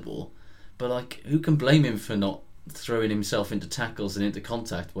understandable. But, who can blame him for not throwing himself into tackles and into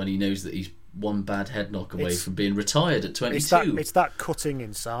contact when he knows that he's one bad head knock away from being retired at 22. It's that cutting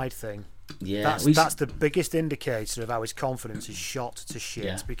inside thing. Yeah, that's the biggest indicator of how his confidence is shot to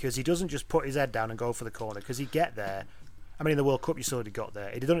shit, because he doesn't just put his head down and go for the corner, because he'd get there. I mean, in the World Cup, you saw he got there.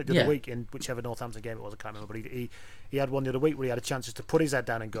 He'd done it the other week in whichever Northampton game it was, I can't remember, but he had one the other week where he had a chance to put his head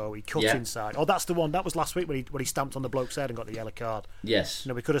down and go. He cut inside. Oh, that's the one. That was last week when he stamped on the bloke's head and got the yellow card. Yes.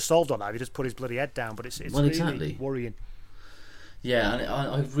 We could have solved on that if he just put his bloody head down, but it's really worrying. Yeah, and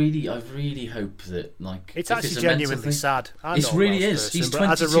I really hope that, like, it's actually genuinely sad. It really is. He's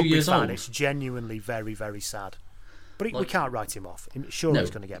 22 years old. It's genuinely very, very sad. But we can't write him off. Sure,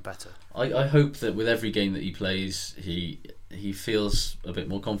 he's going to get better. I hope that with every game that he plays, he feels a bit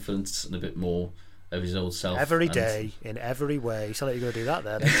more confidence and a bit more of his old self. Every day, in every way. You sound like you're going to do that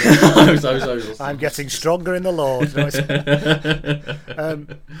there. I'm getting stronger in the Lord.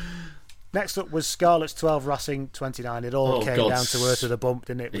 Next up was Scarlet's 12, Racing 29. It all came down to earth with a bump,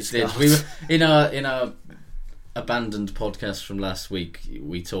 didn't it? It did. We were in our abandoned podcast from last week.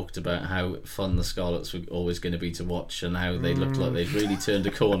 We talked about how fun the Scarlets were always going to be to watch, and how they looked like they'd really turned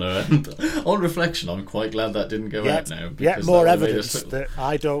a corner. And on reflection, I'm quite glad that didn't go out now. Yet more evidence that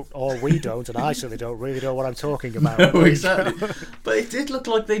I don't, or we don't, and I certainly don't really know what I'm talking about. No, exactly. But it did look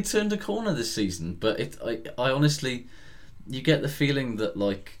like they'd turned a corner this season. But I honestly, you get the feeling that,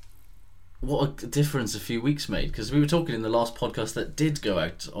 like, what a difference a few weeks made, because we were talking in the last podcast that did go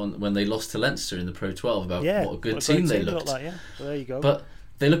out on when they lost to Leinster in the Pro 12 about what a good team they looked. Well, there you go. But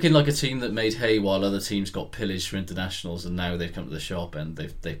they're looking like a team that made hay while other teams got pillaged for internationals, and now they've come to the sharp end.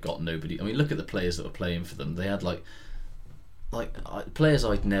 They've got nobody. I mean, look at the players that were playing for them. They had like players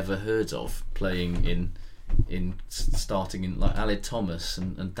I'd never heard of playing in starting in, like Aled Thomas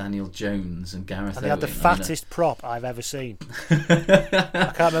and Daniel Jones and Gareth Owen. He had the fattest prop I've ever seen. I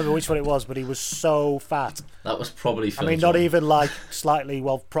can't remember which one it was, but he was so fat. That was probably Phil not even like slightly,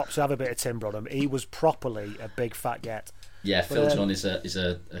 well, props have a bit of timber on him. He was properly a big fat get. Yeah, Phil John is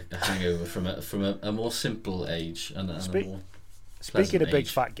a hangover from a more simple age and a more speaking of age. Big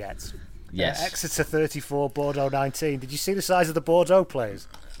fat gets. Yes. Exeter 34, Bordeaux 19. Did you see the size of the Bordeaux players?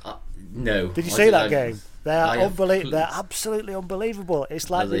 No. Did you see that game? They are unbelievable. They're absolutely unbelievable.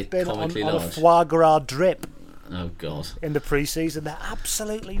 It's like they've been on a foie gras drip. Oh God! In the pre-season, they're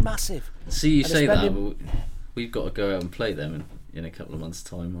absolutely massive. See, you say that, but we've got to go out and play them in a couple of months'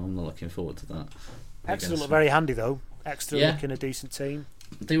 time. I'm not looking forward to that. Exeter look very handy though. Exeter looking a decent team.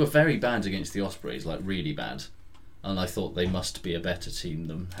 They were very bad against the Ospreys, like really bad, and I thought they must be a better team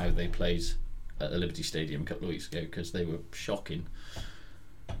than how they played at the Liberty Stadium a couple of weeks ago, because they were shocking.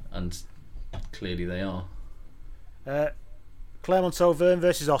 And clearly they are. Clermont-Auvergne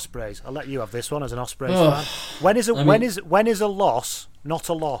versus Ospreys. I'll let you have this one as an Ospreys fan. When is a loss not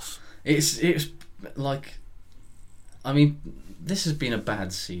a loss? It's like, I mean, this has been a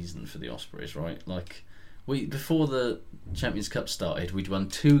bad season for the Ospreys, right? Like, before the Champions Cup started, we'd won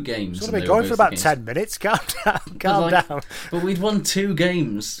 2 games. It's been going for about 10 minutes. Calm down. But we'd won 2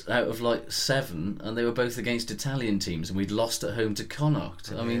 games out of like 7, and they were both against Italian teams, and we'd lost at home to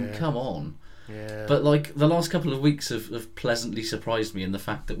Connacht. I mean, come on. Yeah. But like the last couple of weeks have pleasantly surprised me in the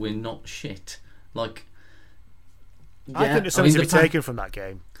fact that we're not shit. Like, I think there's something to be taken from that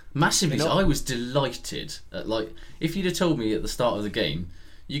game. Massively. I was delighted. If you'd have told me at the start of the game,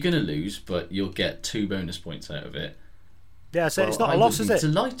 you're going to lose, but you'll get 2 bonus points out of it. Yeah, so it's not a loss, is it?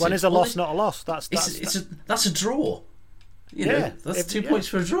 Delighted. When is a loss not a loss? That's a draw. You know, that's 2 points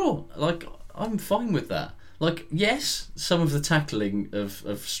for a draw. Like, I'm fine with that. Like, yes, some of the tackling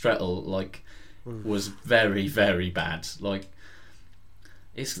of Strettle, like, was very, very bad. Like,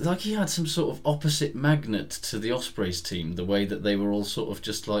 it's like he had some sort of opposite magnet to the Ospreys team, the way that they were all sort of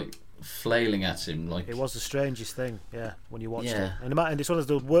just like flailing at him. Like, it was the strangest thing, when you watched it. And it's one of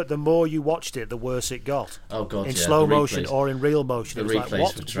the more you watched it, the worse it got. Oh God! In slow motion or in real motion, it was like,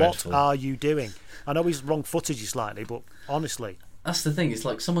 what are you doing? I know he's wrong footage slightly, but honestly, that's the thing. It's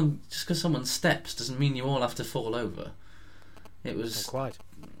like just because someone steps doesn't mean you all have to fall over. It was not quite.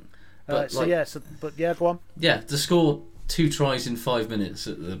 But go on. Yeah, to score 2 tries in 5 minutes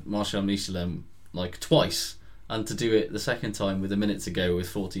at the Marshal Nicelem, like twice, and to do it the second time with a minute to go with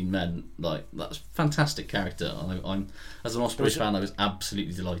 14 men, like, that's fantastic character. I'm as an Ospreys fan, I was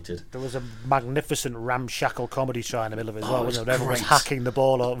absolutely delighted. There was a magnificent ramshackle comedy try in the middle of it as well, wasn't there? Everyone was hacking the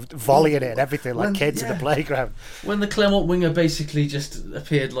ball or volleying it and everything like kids in the playground. When the Clermont winger basically just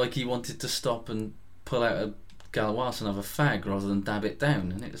appeared like he wanted to stop and pull out a Galois and have a fag rather than dab it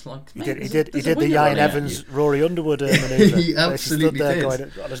down, and it was like, he did the Ian Evans Rory Underwood manoeuvre. He absolutely did.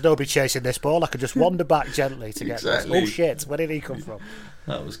 Going, there's nobody chasing this ball. I could just wander back gently to get this. Oh shit! Where did he come from?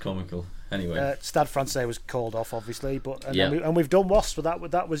 That was comical. Anyway, Stade Francais was called off, obviously, but and we've done Wasps.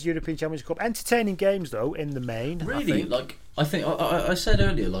 But that was European Championship Cup. Entertaining games though, in the main. Really, I think I said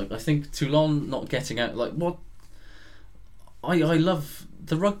earlier, I think Toulon not getting out. What I love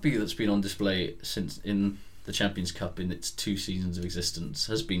the rugby that's been on display since in the Champions Cup in its 2 seasons of existence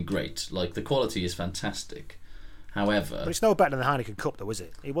has been great. The quality is fantastic. However, but it's no better than the Heineken Cup, though, is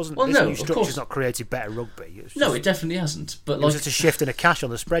it? It wasn't. Well, this no, new structure's not created better rugby. No, it definitely hasn't. But it was just a shift in a cash on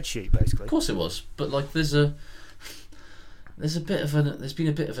the spreadsheet, basically. Of course, it was. But there's been a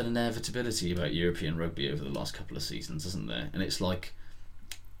bit of an inevitability about European rugby over the last couple of seasons, isn't there? And it's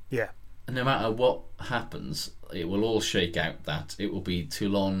yeah. No matter what happens, it will all shake out that it will be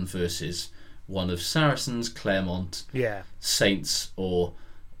Toulon versus one of Saracens, Clermont, Saints, or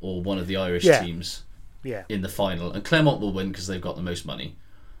one of the Irish teams. Yeah. In the final, and Clermont will win because they've got the most money,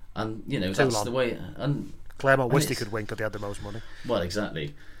 and that's the way. And Clermont wished they could win because they had the most money. Well,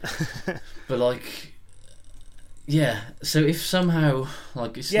 exactly. But so if somehow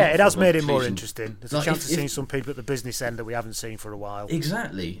it's it has made it more interesting. There's a chance of seeing some people at the business end that we haven't seen for a while.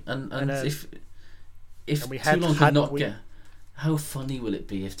 Exactly, and if Toulon could not get. How funny will it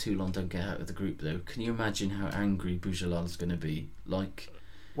be if Toulon don't get out of the group though? Can you imagine how angry Bougelal's going to be?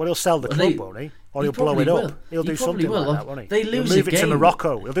 Well, he'll sell the club, won't he? Or he'll blow it up. He'll do something like that, won't he? They lose he'll move a it game. to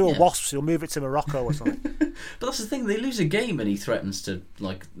Morocco. He'll do a Wasps. He'll move it to Morocco or something. But that's the thing. They lose a game and he threatens to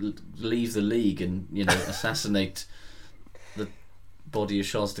leave the league and assassinate the body of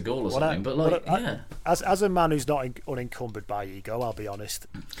Charles de Gaulle or something. As a man who's not unencumbered by ego, I'll be honest.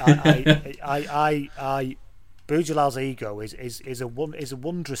 Bougelal's ego is a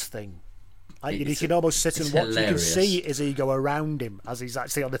wondrous thing. You can almost sit and watch. Hilarious. You can see his ego around him as he's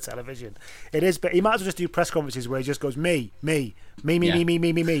actually on the television. It is, but he might as well just do press conferences where he just goes me. Everybody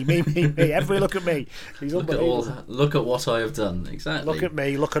look at me. He's unbelievable. Look at what I have done. Exactly. Look at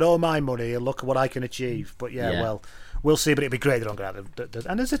me. Look at all my money and look at what I can achieve. But well, we'll see. But it'd be great they don't get out.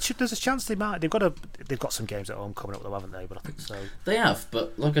 And there's a chance they might. They've got some games at home coming up though, haven't they? But I think so. They have,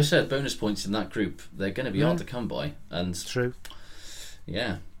 but like I said, bonus points in that group they're going to be hard to come by. And true.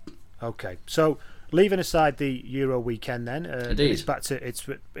 Yeah. Okay, so leaving aside the Euro weekend, then it's back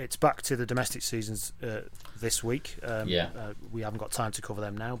to the domestic seasons this week. We haven't got time to cover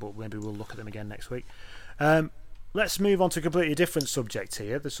them now, but maybe we'll look at them again next week. Let's move on to a completely different subject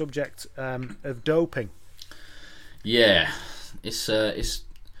here: the subject of doping. Yeah, it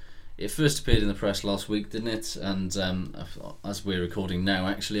first appeared in the press last week, didn't it? And as we're recording now,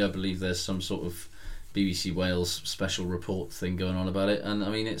 actually, I believe there's some sort of BBC Wales special report thing going on about it, and I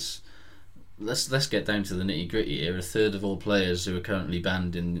mean let's get down to the nitty gritty here. A third of all players who are currently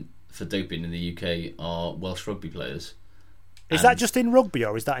banned for doping in the UK are Welsh rugby players. Is that just in rugby,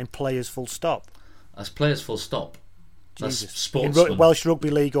 or is that in players full stop? That's players full stop. Jesus. That's sportsmen. In Welsh Rugby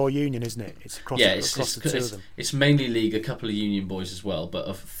League or Union, isn't it? It's across the two of them. It's mainly league, a couple of Union boys as well, but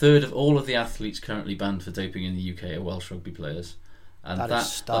a third of all of the athletes currently banned for doping in the UK are Welsh rugby players. And that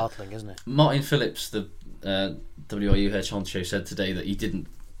is startling, isn't it? Martin Phillips, the WRU head honcho, said today that he didn't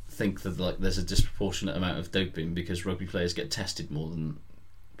think that there's a disproportionate amount of doping because rugby players get tested more than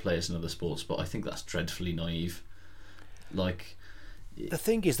players in other sports, but I think that's dreadfully naive. The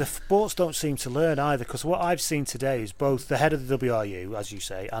thing is, the sports don't seem to learn either, because what I've seen today is both the head of the WRU, as you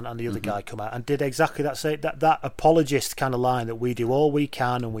say, and the other guy come out and did exactly that apologist kind of line that we do all we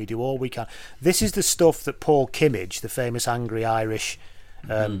can and we do all we can. This is the stuff that Paul Kimmage, the famous angry Irish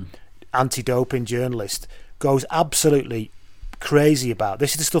anti-doping journalist, goes absolutely crazy about.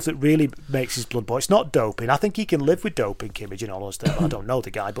 This is the stuff that really makes his blood boil. It's not doping. I think he can live with doping, Kimmage, in all honesty. I don't know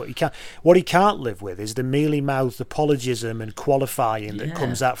the guy, but he can. What he can't live with is the mealy-mouthed apologism and qualifying that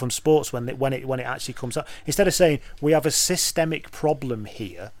comes out from sports when it actually comes out. Instead of saying we have a systemic problem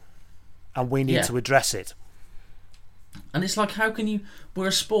here and we need to address it. And it's how can you? We're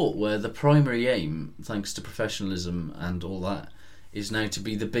a sport where the primary aim, thanks to professionalism and all that, is now to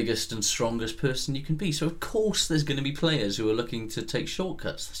be the biggest and strongest person you can be. So of course there's going to be players who are looking to take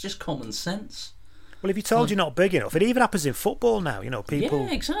shortcuts. That's just common sense. Well, if you're told you're not big enough, it even happens in football now. People.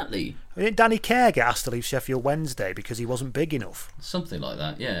 Yeah, exactly. Didn't Danny Kerr get asked to leave Sheffield Wednesday because he wasn't big enough? Something like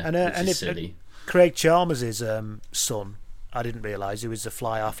that, yeah. And is silly. Craig Chalmers' son, I didn't realise, who was a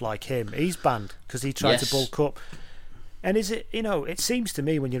fly half like him, he's banned because he tried to bulk up. And is it? It seems to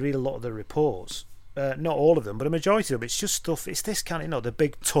me when you read a lot of the reports. Not all of them, but a majority of them, it's just stuff. It's this kind of the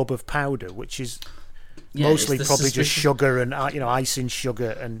big tub of powder, which is mostly probably just sugar and icing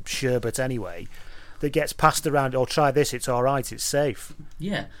sugar and sherbet anyway, that gets passed around. Or try this, it's all right, it's safe.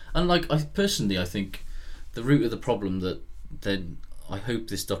 Yeah, and I think the root of the problem that then I hope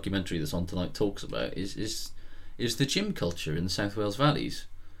this documentary that's on tonight talks about is the gym culture in the South Wales valleys.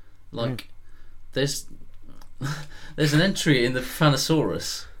 Like, there's an entry in the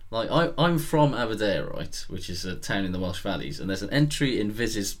Phanosaurus. Like, I'm from Aberdare, right, which is a town in the Welsh Valleys, and there's an entry in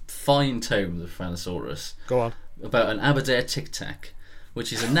Viz's fine tome, the Phanosaurus. Go on. About an Aberdare Tic Tac,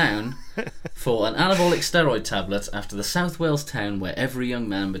 which is a noun for an anabolic steroid tablet after the South Wales town where every young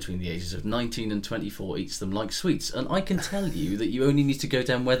man between the ages of 19 and 24 eats them like sweets. And I can tell you that you only need to go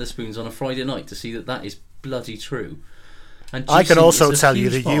down Wetherspoons on a Friday night to see that is bloody true. And I can also tell you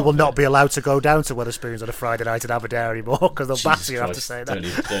that you will not be allowed to go down to Wetherspoons on a Friday night in Aberdare anymore, because they'll batter you after saying that.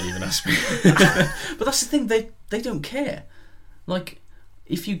 Don't even ask me. But that's the thing, they don't care. Like,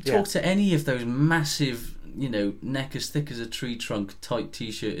 if you talk to any of those massive, neck as thick as a tree trunk, tight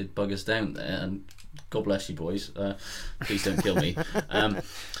t-shirted buggers down there, and God bless you boys, please don't kill me.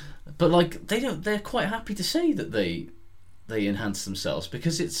 But like, they're quite happy to say that they enhance themselves,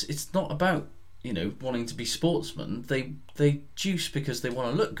 because it's not about wanting to be sportsmen. They juice because they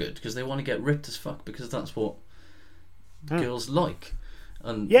want to look good, because they want to get ripped as fuck, because that's what girls like,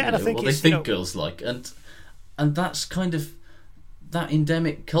 and and I think they think girls like, and that's kind of that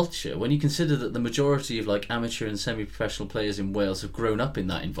endemic culture. When you consider that the majority of like amateur and semi-professional players in Wales have grown up in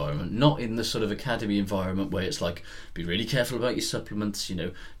that environment, not in the sort of academy environment where it's like, be really careful about your supplements,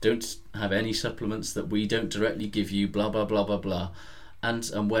 don't have any supplements that we don't directly give you, blah blah blah blah blah,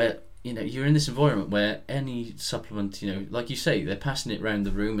 and where you're in this environment where any supplement, like you say, they're passing it around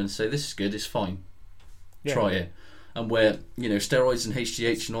the room and say, this is good, it's fine, try it. And where steroids and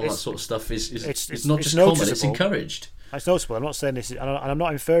HGH and all that sort of stuff is not just common, it's encouraged. It's noticeable. I'm not saying this, and I'm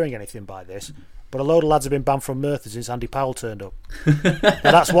not inferring anything by this, but a load of lads have been banned from Merthyr since Andy Powell turned up. Now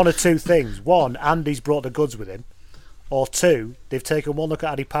that's one of two things. One, Andy's brought the goods with him, or two, they've taken one look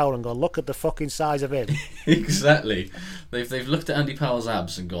at Andy Powell and gone, look at the fucking size of him. Exactly. They've looked at Andy Powell's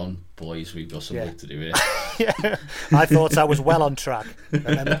abs and gone, boys, we've got some work to do here. I thought I was well on track, and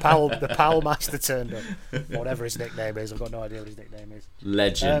then the Powell master turned up. Whatever his nickname is, I've got no idea what his nickname is.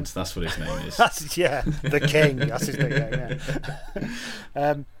 Legend, that's what his name is. The King, that's his nickname.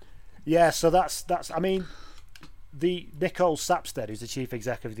 So that's. I mean, the Nicole Sapstead, who's the chief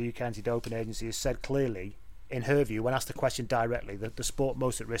executive of the UK Anti-Doping Agency, has said clearly, in her view, when asked the question directly, that the sport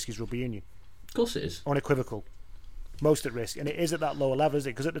most at risk is rugby union. Of course it is. Unequivocal. Most at risk. And it is at that lower level, isn't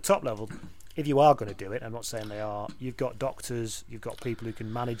it? Because at the top level, if you are going to do it, I'm not saying they are, you've got doctors, you've got people who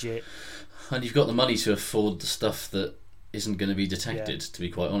can manage it. And you've got the money to afford the stuff that isn't going to be detected, to be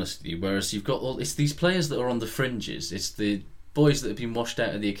quite honest with you. Whereas you've got it's these players that are on the fringes. It's the boys that have been washed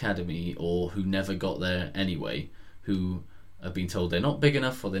out of the academy or who never got there anyway, who have been told they're not big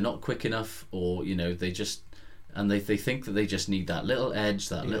enough or they're not quick enough, or, they just... And they think that they just need that little edge,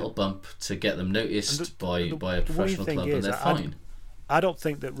 that little bump to get them noticed by a professional club, and they're fine. I don't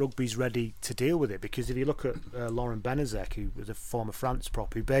think that rugby's ready to deal with it, because if you look at Laurent Benezek, who was a former France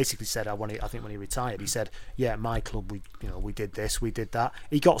prop, who basically said, I think when he retired, he said, yeah, at my club we did this, we did that.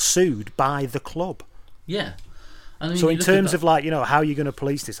 He got sued by the club. Yeah. I mean, so in terms of like, how are you going to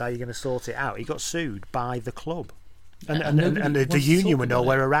police this, how are you going to sort it out, he got sued by the club, and the union were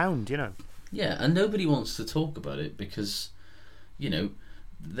nowhere around, Yeah, and nobody wants to talk about it because,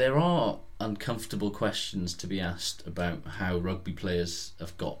 there are uncomfortable questions to be asked about how rugby players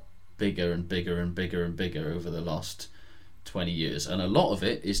have got bigger and bigger and bigger and bigger over the last 20 years. And a lot of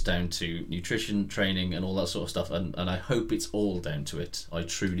it is down to nutrition, training and all that sort of stuff. And I hope it's all down to it. I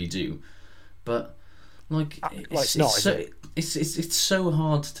truly do. But, it's so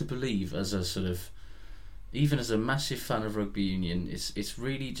hard to believe as a sort of... Even as a massive fan of rugby union, it's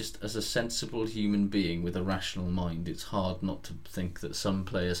really just as a sensible human being with a rational mind, it's hard not to think that some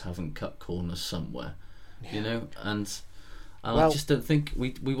players haven't cut corners somewhere, and I just don't think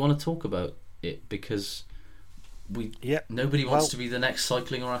we want to talk about it because nobody wants to be the next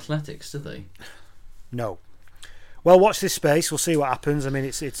cycling or athletics, do they? No. Well, watch this space. We'll see what happens. I mean,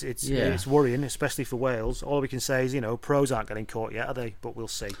 it's worrying, especially for Wales. All we can say is, pros aren't getting caught yet, are they? But we'll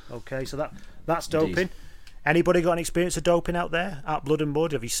see. Okay, so that's doping. Indeed. Anybody got an experience of doping out there at Blood and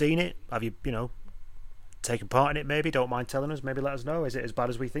Mud? Have you seen it? Have you, taken part in it? Maybe don't mind telling us. Maybe let us know. Is it as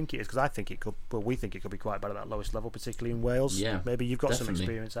bad as we think it is? Because I think it could. Well, we think it could be quite bad at that lowest level, particularly in Wales. Yeah, maybe you've got definitely some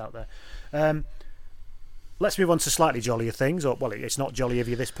experience out there. Let's move on to slightly jollier things. Or well, it's not jolly if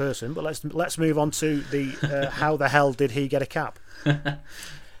you're this person, but let's move on to the how the hell did he get a cap?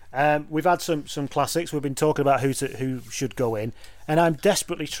 We've had some classics. We've been talking about who should go in, and I'm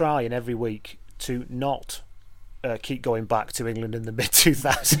desperately trying every week to not keep going back to England in the mid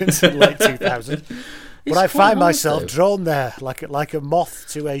 2000s and late 2000s. But I find myself drawn there like a moth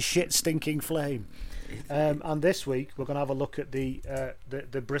to a shit stinking flame. And this week we're going to have a look at the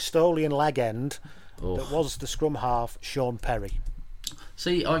Bristolian leg end that was the scrum half Shaun Perry.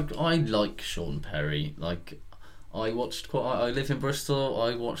 See, I like Shaun Perry. Like, I live in Bristol.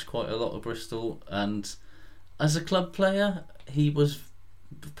 I watched quite a lot of Bristol, and as a club player, he was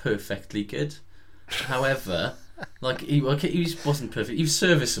perfectly good. However, like he wasn't perfect. He was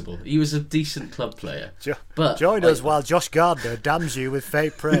serviceable. He was a decent club player. But join us while Josh Gardner damns you with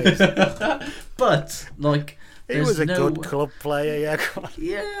fake praise. But like, he was a good club player. Yeah,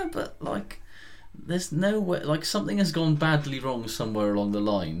 yeah, but like, there's no way. Like, something has gone badly wrong somewhere along the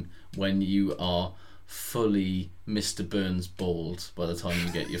line when you are fully Mr. Burns bald by the time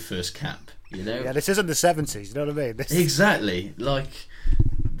you get your first cap. You know? Yeah, this isn't the 70s. You know what I mean? Exactly. Like,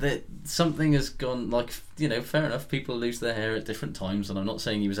 that something has gone. Like, you know, fair enough. People lose their hair at different times, and I'm not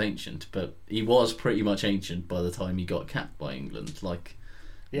saying he was ancient, but he was pretty much ancient by the time he got capped by England. Like,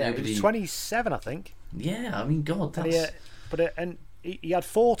 yeah, he was 27, I think. Yeah, I mean, God, that's. And he had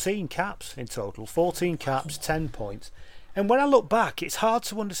 14 caps in total. 14 caps, 10 points. And when I look back, it's hard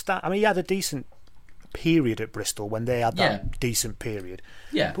to understand. I mean, he had a decent period at Bristol when they had that decent period.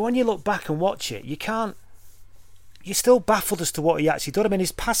 Yeah. But when you look back and watch it, you're still baffled as to what he actually did. I mean,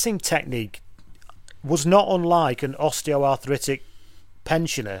 his passing technique was not unlike an osteoarthritic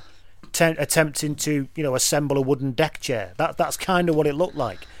pensioner attempting to, you know, assemble a wooden deck chair. That's kind of what it looked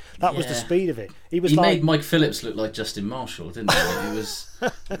like. That was the speed of it. He made Mike Phillips look like Justin Marshall, didn't he? He was.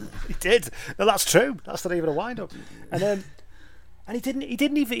 He did. No, that's true. That's not even a wind up. And he didn't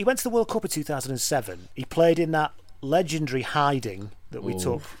even. He went to the World Cup in 2007. He played in that legendary hiding that we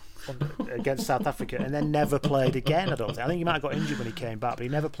took against South Africa, and then never played again. I think he might have got injured when he came back, but he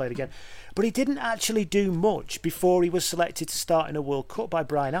never played again. But he didn't actually do much before he was selected to start in a World Cup by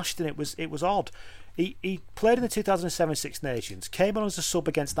Brian Ashton. It was odd. He played in the 2007 Six Nations, came on as a sub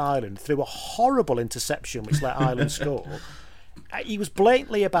against Ireland, threw a horrible interception which let Ireland score. He was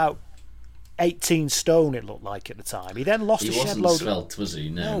blatantly about 18 stone, it looked like at the time. He then lost a shed load. He wasn't svelte, was he?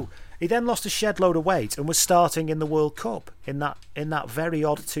 No. He then lost a shed load of weight and was starting in the World Cup in that very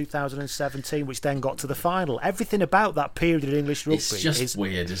odd 2017, which then got to the final. Everything about that period of English rugby is just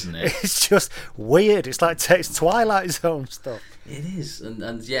weird, isn't it? It's just weird. It's like it's Twilight Zone stuff. It is,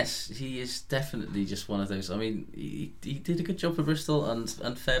 and yes, he is definitely just one of those. I mean, he did a good job for Bristol,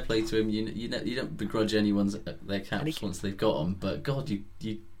 and fair play to him. You don't begrudge anyone's their caps once they've got them, but God, you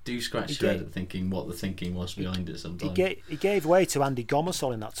do scratch your head at thinking what the thinking was behind it sometimes. He gave way to Andy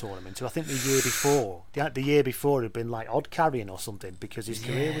Gomersall in that tournament, who I think the year before had been like odd carrying or something, because his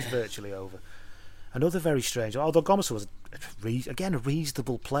career was virtually over. Another very strange, although Gomersall was a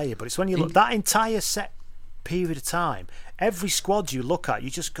reasonable player, but it's when you look that entire set period of time, every squad you look at, you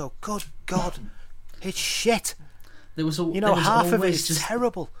just go, good God, it's shit. There was half of it is just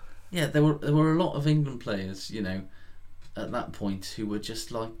terrible. Yeah, there were a lot of England players, you know, at that point who were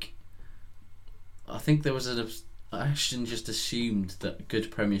just like, I think there was Ashton just assumed that a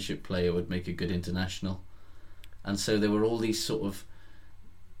good Premiership player would make a good international, and so there were all these sort of,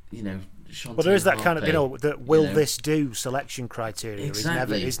 you know, well, there is that kind of, you know, that will this do selection criteria.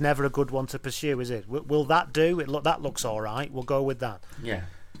 Exactly. is never a good one to pursue, is it? Will that do? That looks all right. We'll go with that. Yeah.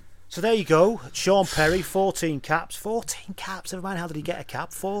 So there you go. Shaun Perry, 14 caps. 14 caps. Never mind how did he get a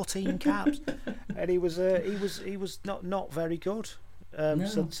cap. 14 caps, and he was not very good. No.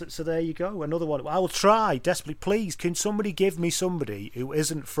 So there you go. Another one. I will try desperately. Please, can somebody give me somebody who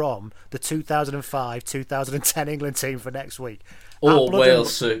isn't from the 2005-2010 England team for next week? Or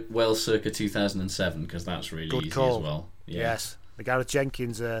Wales circa 2007, because that's really good easy call. as well. Yeah. Yes, the Gareth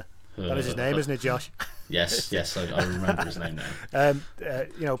Jenkins. That is his name, isn't it, Josh? Yes, I remember his name now.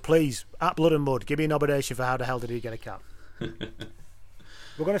 You know, please, at Blood and Mud, give me a nomination for how the hell did he get a cap?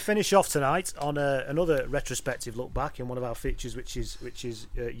 We're going to finish off tonight on another retrospective look back in one of our features, which is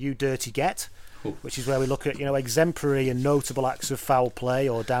You Dirty Get, which is where we look at, you know, exemplary and notable acts of foul play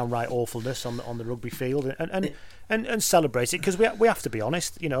or downright awfulness on the rugby field and celebrate it, because we have to be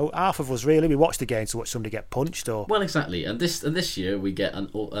honest. You know, half of us really, we watch the game to watch somebody get punched or. Well, exactly, and this year we get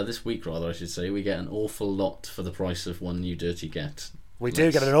this week rather I should say, we get an awful lot for the price of one You Dirty Get. We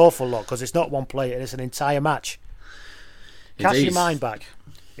do get an awful lot, because it's not one player, it's an entire match. Cast your mind back.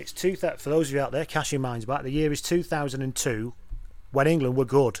 It's for those of you out there, cast your minds back. The year is 2002, when England were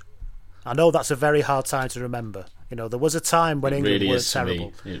good. I know that's a very hard time to remember. You know, there was a time when England were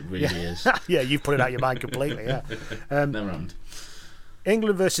terrible. It really is. Yeah, you've put it out of your mind completely. Yeah. Never mind.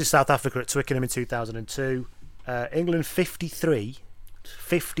 England versus South Africa at Twickenham in 2002. England 53,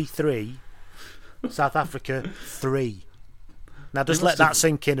 South Africa 3. Now just let that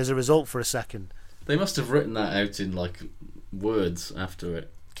sink in as a result for a second. They must have written that out in like words after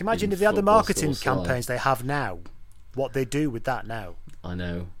it. Can you imagine if they had the marketing campaigns they have now, what they do with that now? I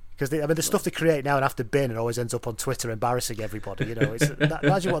know. Because the stuff they create now and have to bin and always ends up on Twitter embarrassing everybody.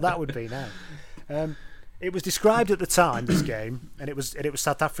 Imagine what that would be now. It was described at the time, this game, and it was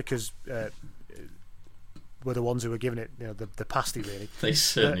South Africa's were the ones who were giving it the pasty, really. They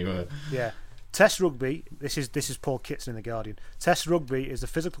certainly were. Yeah. Test rugby, this is Paul Kitson in The Guardian. Test rugby is a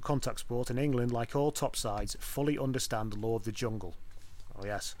physical contact sport, and England, like all top sides, fully understand the law of the jungle. Oh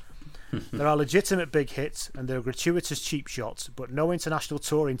yes. There are legitimate big hits and there are gratuitous cheap shots, but no international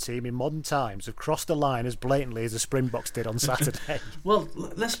touring team in modern times have crossed the line as blatantly as the Springboks did on Saturday. Well,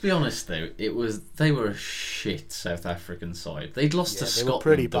 let's be honest though, they were a shit South African side. They'd lost to Scotland. They were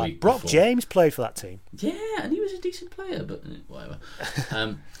pretty bad. Brock James played for that team. Yeah, and he was a decent player, but whatever.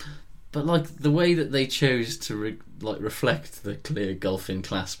 But like the way that they chose to reflect the clear gulf in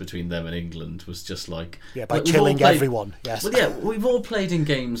class between them and England was just by killing everyone. Yes. Well, yeah, we've all played in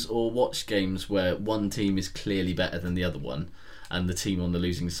games or watched games where one team is clearly better than the other one, and the team on the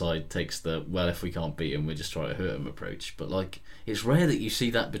losing side takes the if we can't beat them, we just try to hurt them approach. But it's rare that you see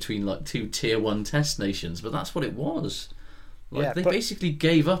that between two tier 1 test nations. But that's what it was. They basically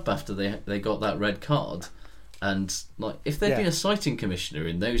gave up after they got that red card. And if there'd been a citing commissioner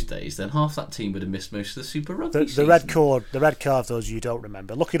in those days, then half that team would have missed most of the Super Rugby season. The red card, for those of you who don't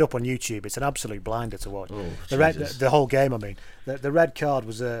remember, look it up on YouTube. It's an absolute blinder to watch. Oh, the whole game, I mean. The red card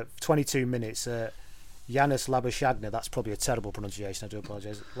was 22 minutes. Yanis Labuschagne, that's probably a terrible pronunciation, I do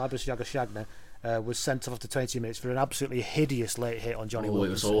apologise. Labuschagne was sent off after 22 minutes for an absolutely hideous late hit on Johnny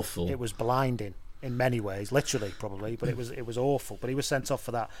Wilkinson. It was awful. It was blinding in many ways, literally probably, but it was awful. But he was sent off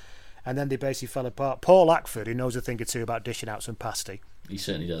for that. And then they basically fell apart. Paul Ackford, who knows a thing or two about dishing out some pasty. He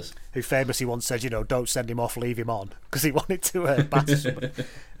certainly does. Who famously once said, don't send him off, leave him on. Because he wanted to batter somebody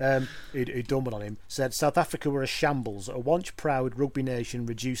who'd done one on him. Said, South Africa were a shambles, a once proud rugby nation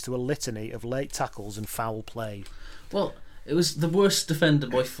reduced to a litany of late tackles and foul play. Well, it was the worst defender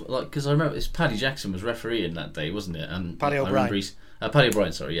by... because I remember Paddy Jackson was refereeing that day, wasn't it? And Paddy O'Brien. Paddy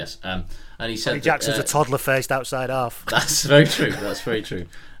O'Brien, sorry, yes. And he said... Paddy Jackson's a toddler-faced outside half. That's very true. That's very true.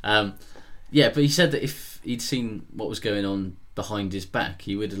 But he said that if he'd seen what was going on behind his back,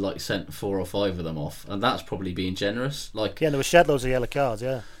 he would have sent 4 or 5 of them off, and that's probably being generous. There were shed loads of yellow cards.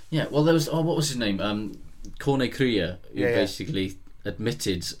 Yeah. Well, there was what was his name? Corné Kruger, who basically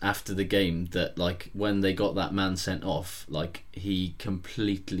admitted after the game that when they got that man sent off, he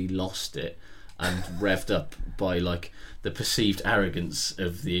completely lost it and revved up by the perceived arrogance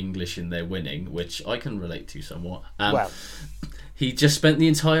of the English in their winning, which I can relate to somewhat. He just spent the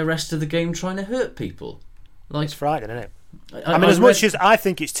entire rest of the game trying to hurt people. It's frightening, isn't it? Much as I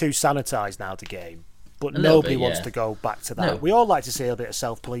think it's too sanitised now, the game, but nobody wants to go back to that. No. We all like to see a bit of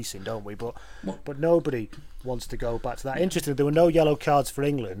self-policing, don't we? But nobody wants to go back to that. Interestingly, there were no yellow cards for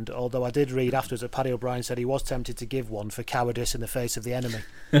England, although I did read afterwards that Paddy O'Brien said he was tempted to give one for cowardice in the face of the enemy.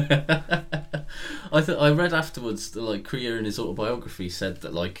 I read afterwards that Kruger in his autobiography said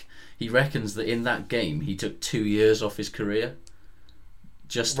that he reckons that in that game he took 2 years off his career.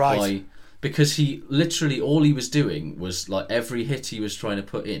 Because he literally all he was doing was every hit he was trying to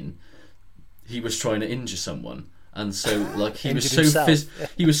put in, he was trying to injure someone, and so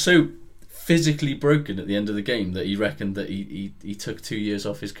he was so physically broken at the end of the game that he reckoned that he took 2 years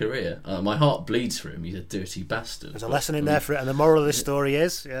off his career. My heart bleeds for him. He's a dirty bastard. There's a lesson in there for it, and the moral of this story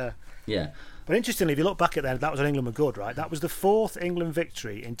is yeah. But interestingly, if you look back at that was when England were good, right? That was the 4th England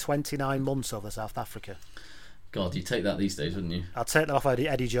victory in 29 months over South Africa. God, you'd take that these days, wouldn't you? I'd take that off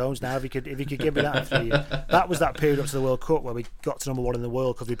Eddie Jones now if he could give me that in 3 years. That was that period up to the World Cup where we got to number 1 in the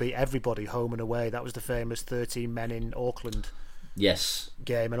world because we beat everybody home and away. That was the famous 13 men in Auckland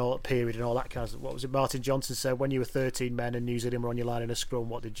game and all that period and all that kind of. What was it? Martin Johnson said when you were 13 men and New Zealand were on your line in a scrum.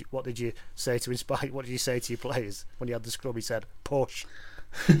 What did you say to inspire? What did you say to your players when you had the scrum? He said, "Push."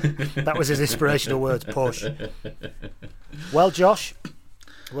 That was his inspirational words. Push. Well, Josh.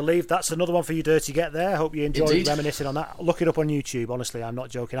 We'll leave. That's another one for you, Dirty Get there. I hope you enjoyed reminiscing on that. Look it up on YouTube. Honestly, I'm not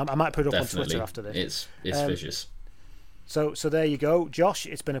joking. I might put it up on Twitter after this. It's vicious. So there you go, Josh.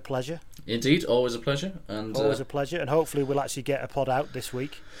 It's been a pleasure. Indeed, always a pleasure. And always a pleasure. And hopefully we'll actually get a pod out this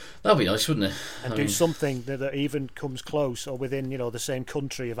week. That'd be nice, wouldn't it? And do something that even comes close or within the same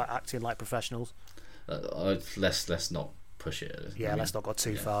country of acting like professionals. Let's not push it. Yeah, let's not go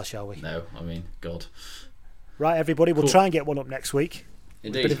too far, shall we? No, God. Right, everybody. We'll try and get one up next week.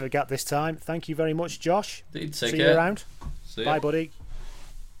 Indeed. A bit of a gap this time. Thank you very much, Josh. Indeed. See you around. Bye, buddy.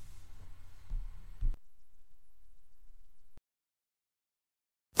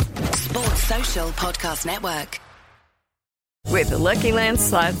 Sports Social Podcast Network. With the Lucky Land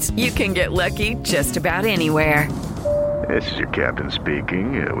Slots, you can get lucky just about anywhere. This is your captain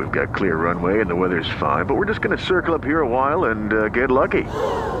speaking. We've got clear runway and the weather's fine, but we're just going to circle up here a while and get lucky.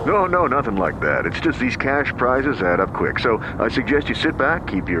 No, nothing like that. It's just these cash prizes add up quick. So I suggest you sit back,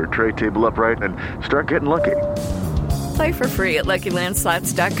 keep your tray table upright, and start getting lucky. Play for free at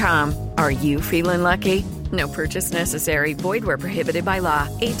LuckyLandSlots.com. Are you feeling lucky? No purchase necessary. Void where prohibited by law.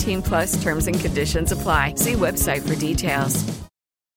 18+ terms and conditions apply. See website for details.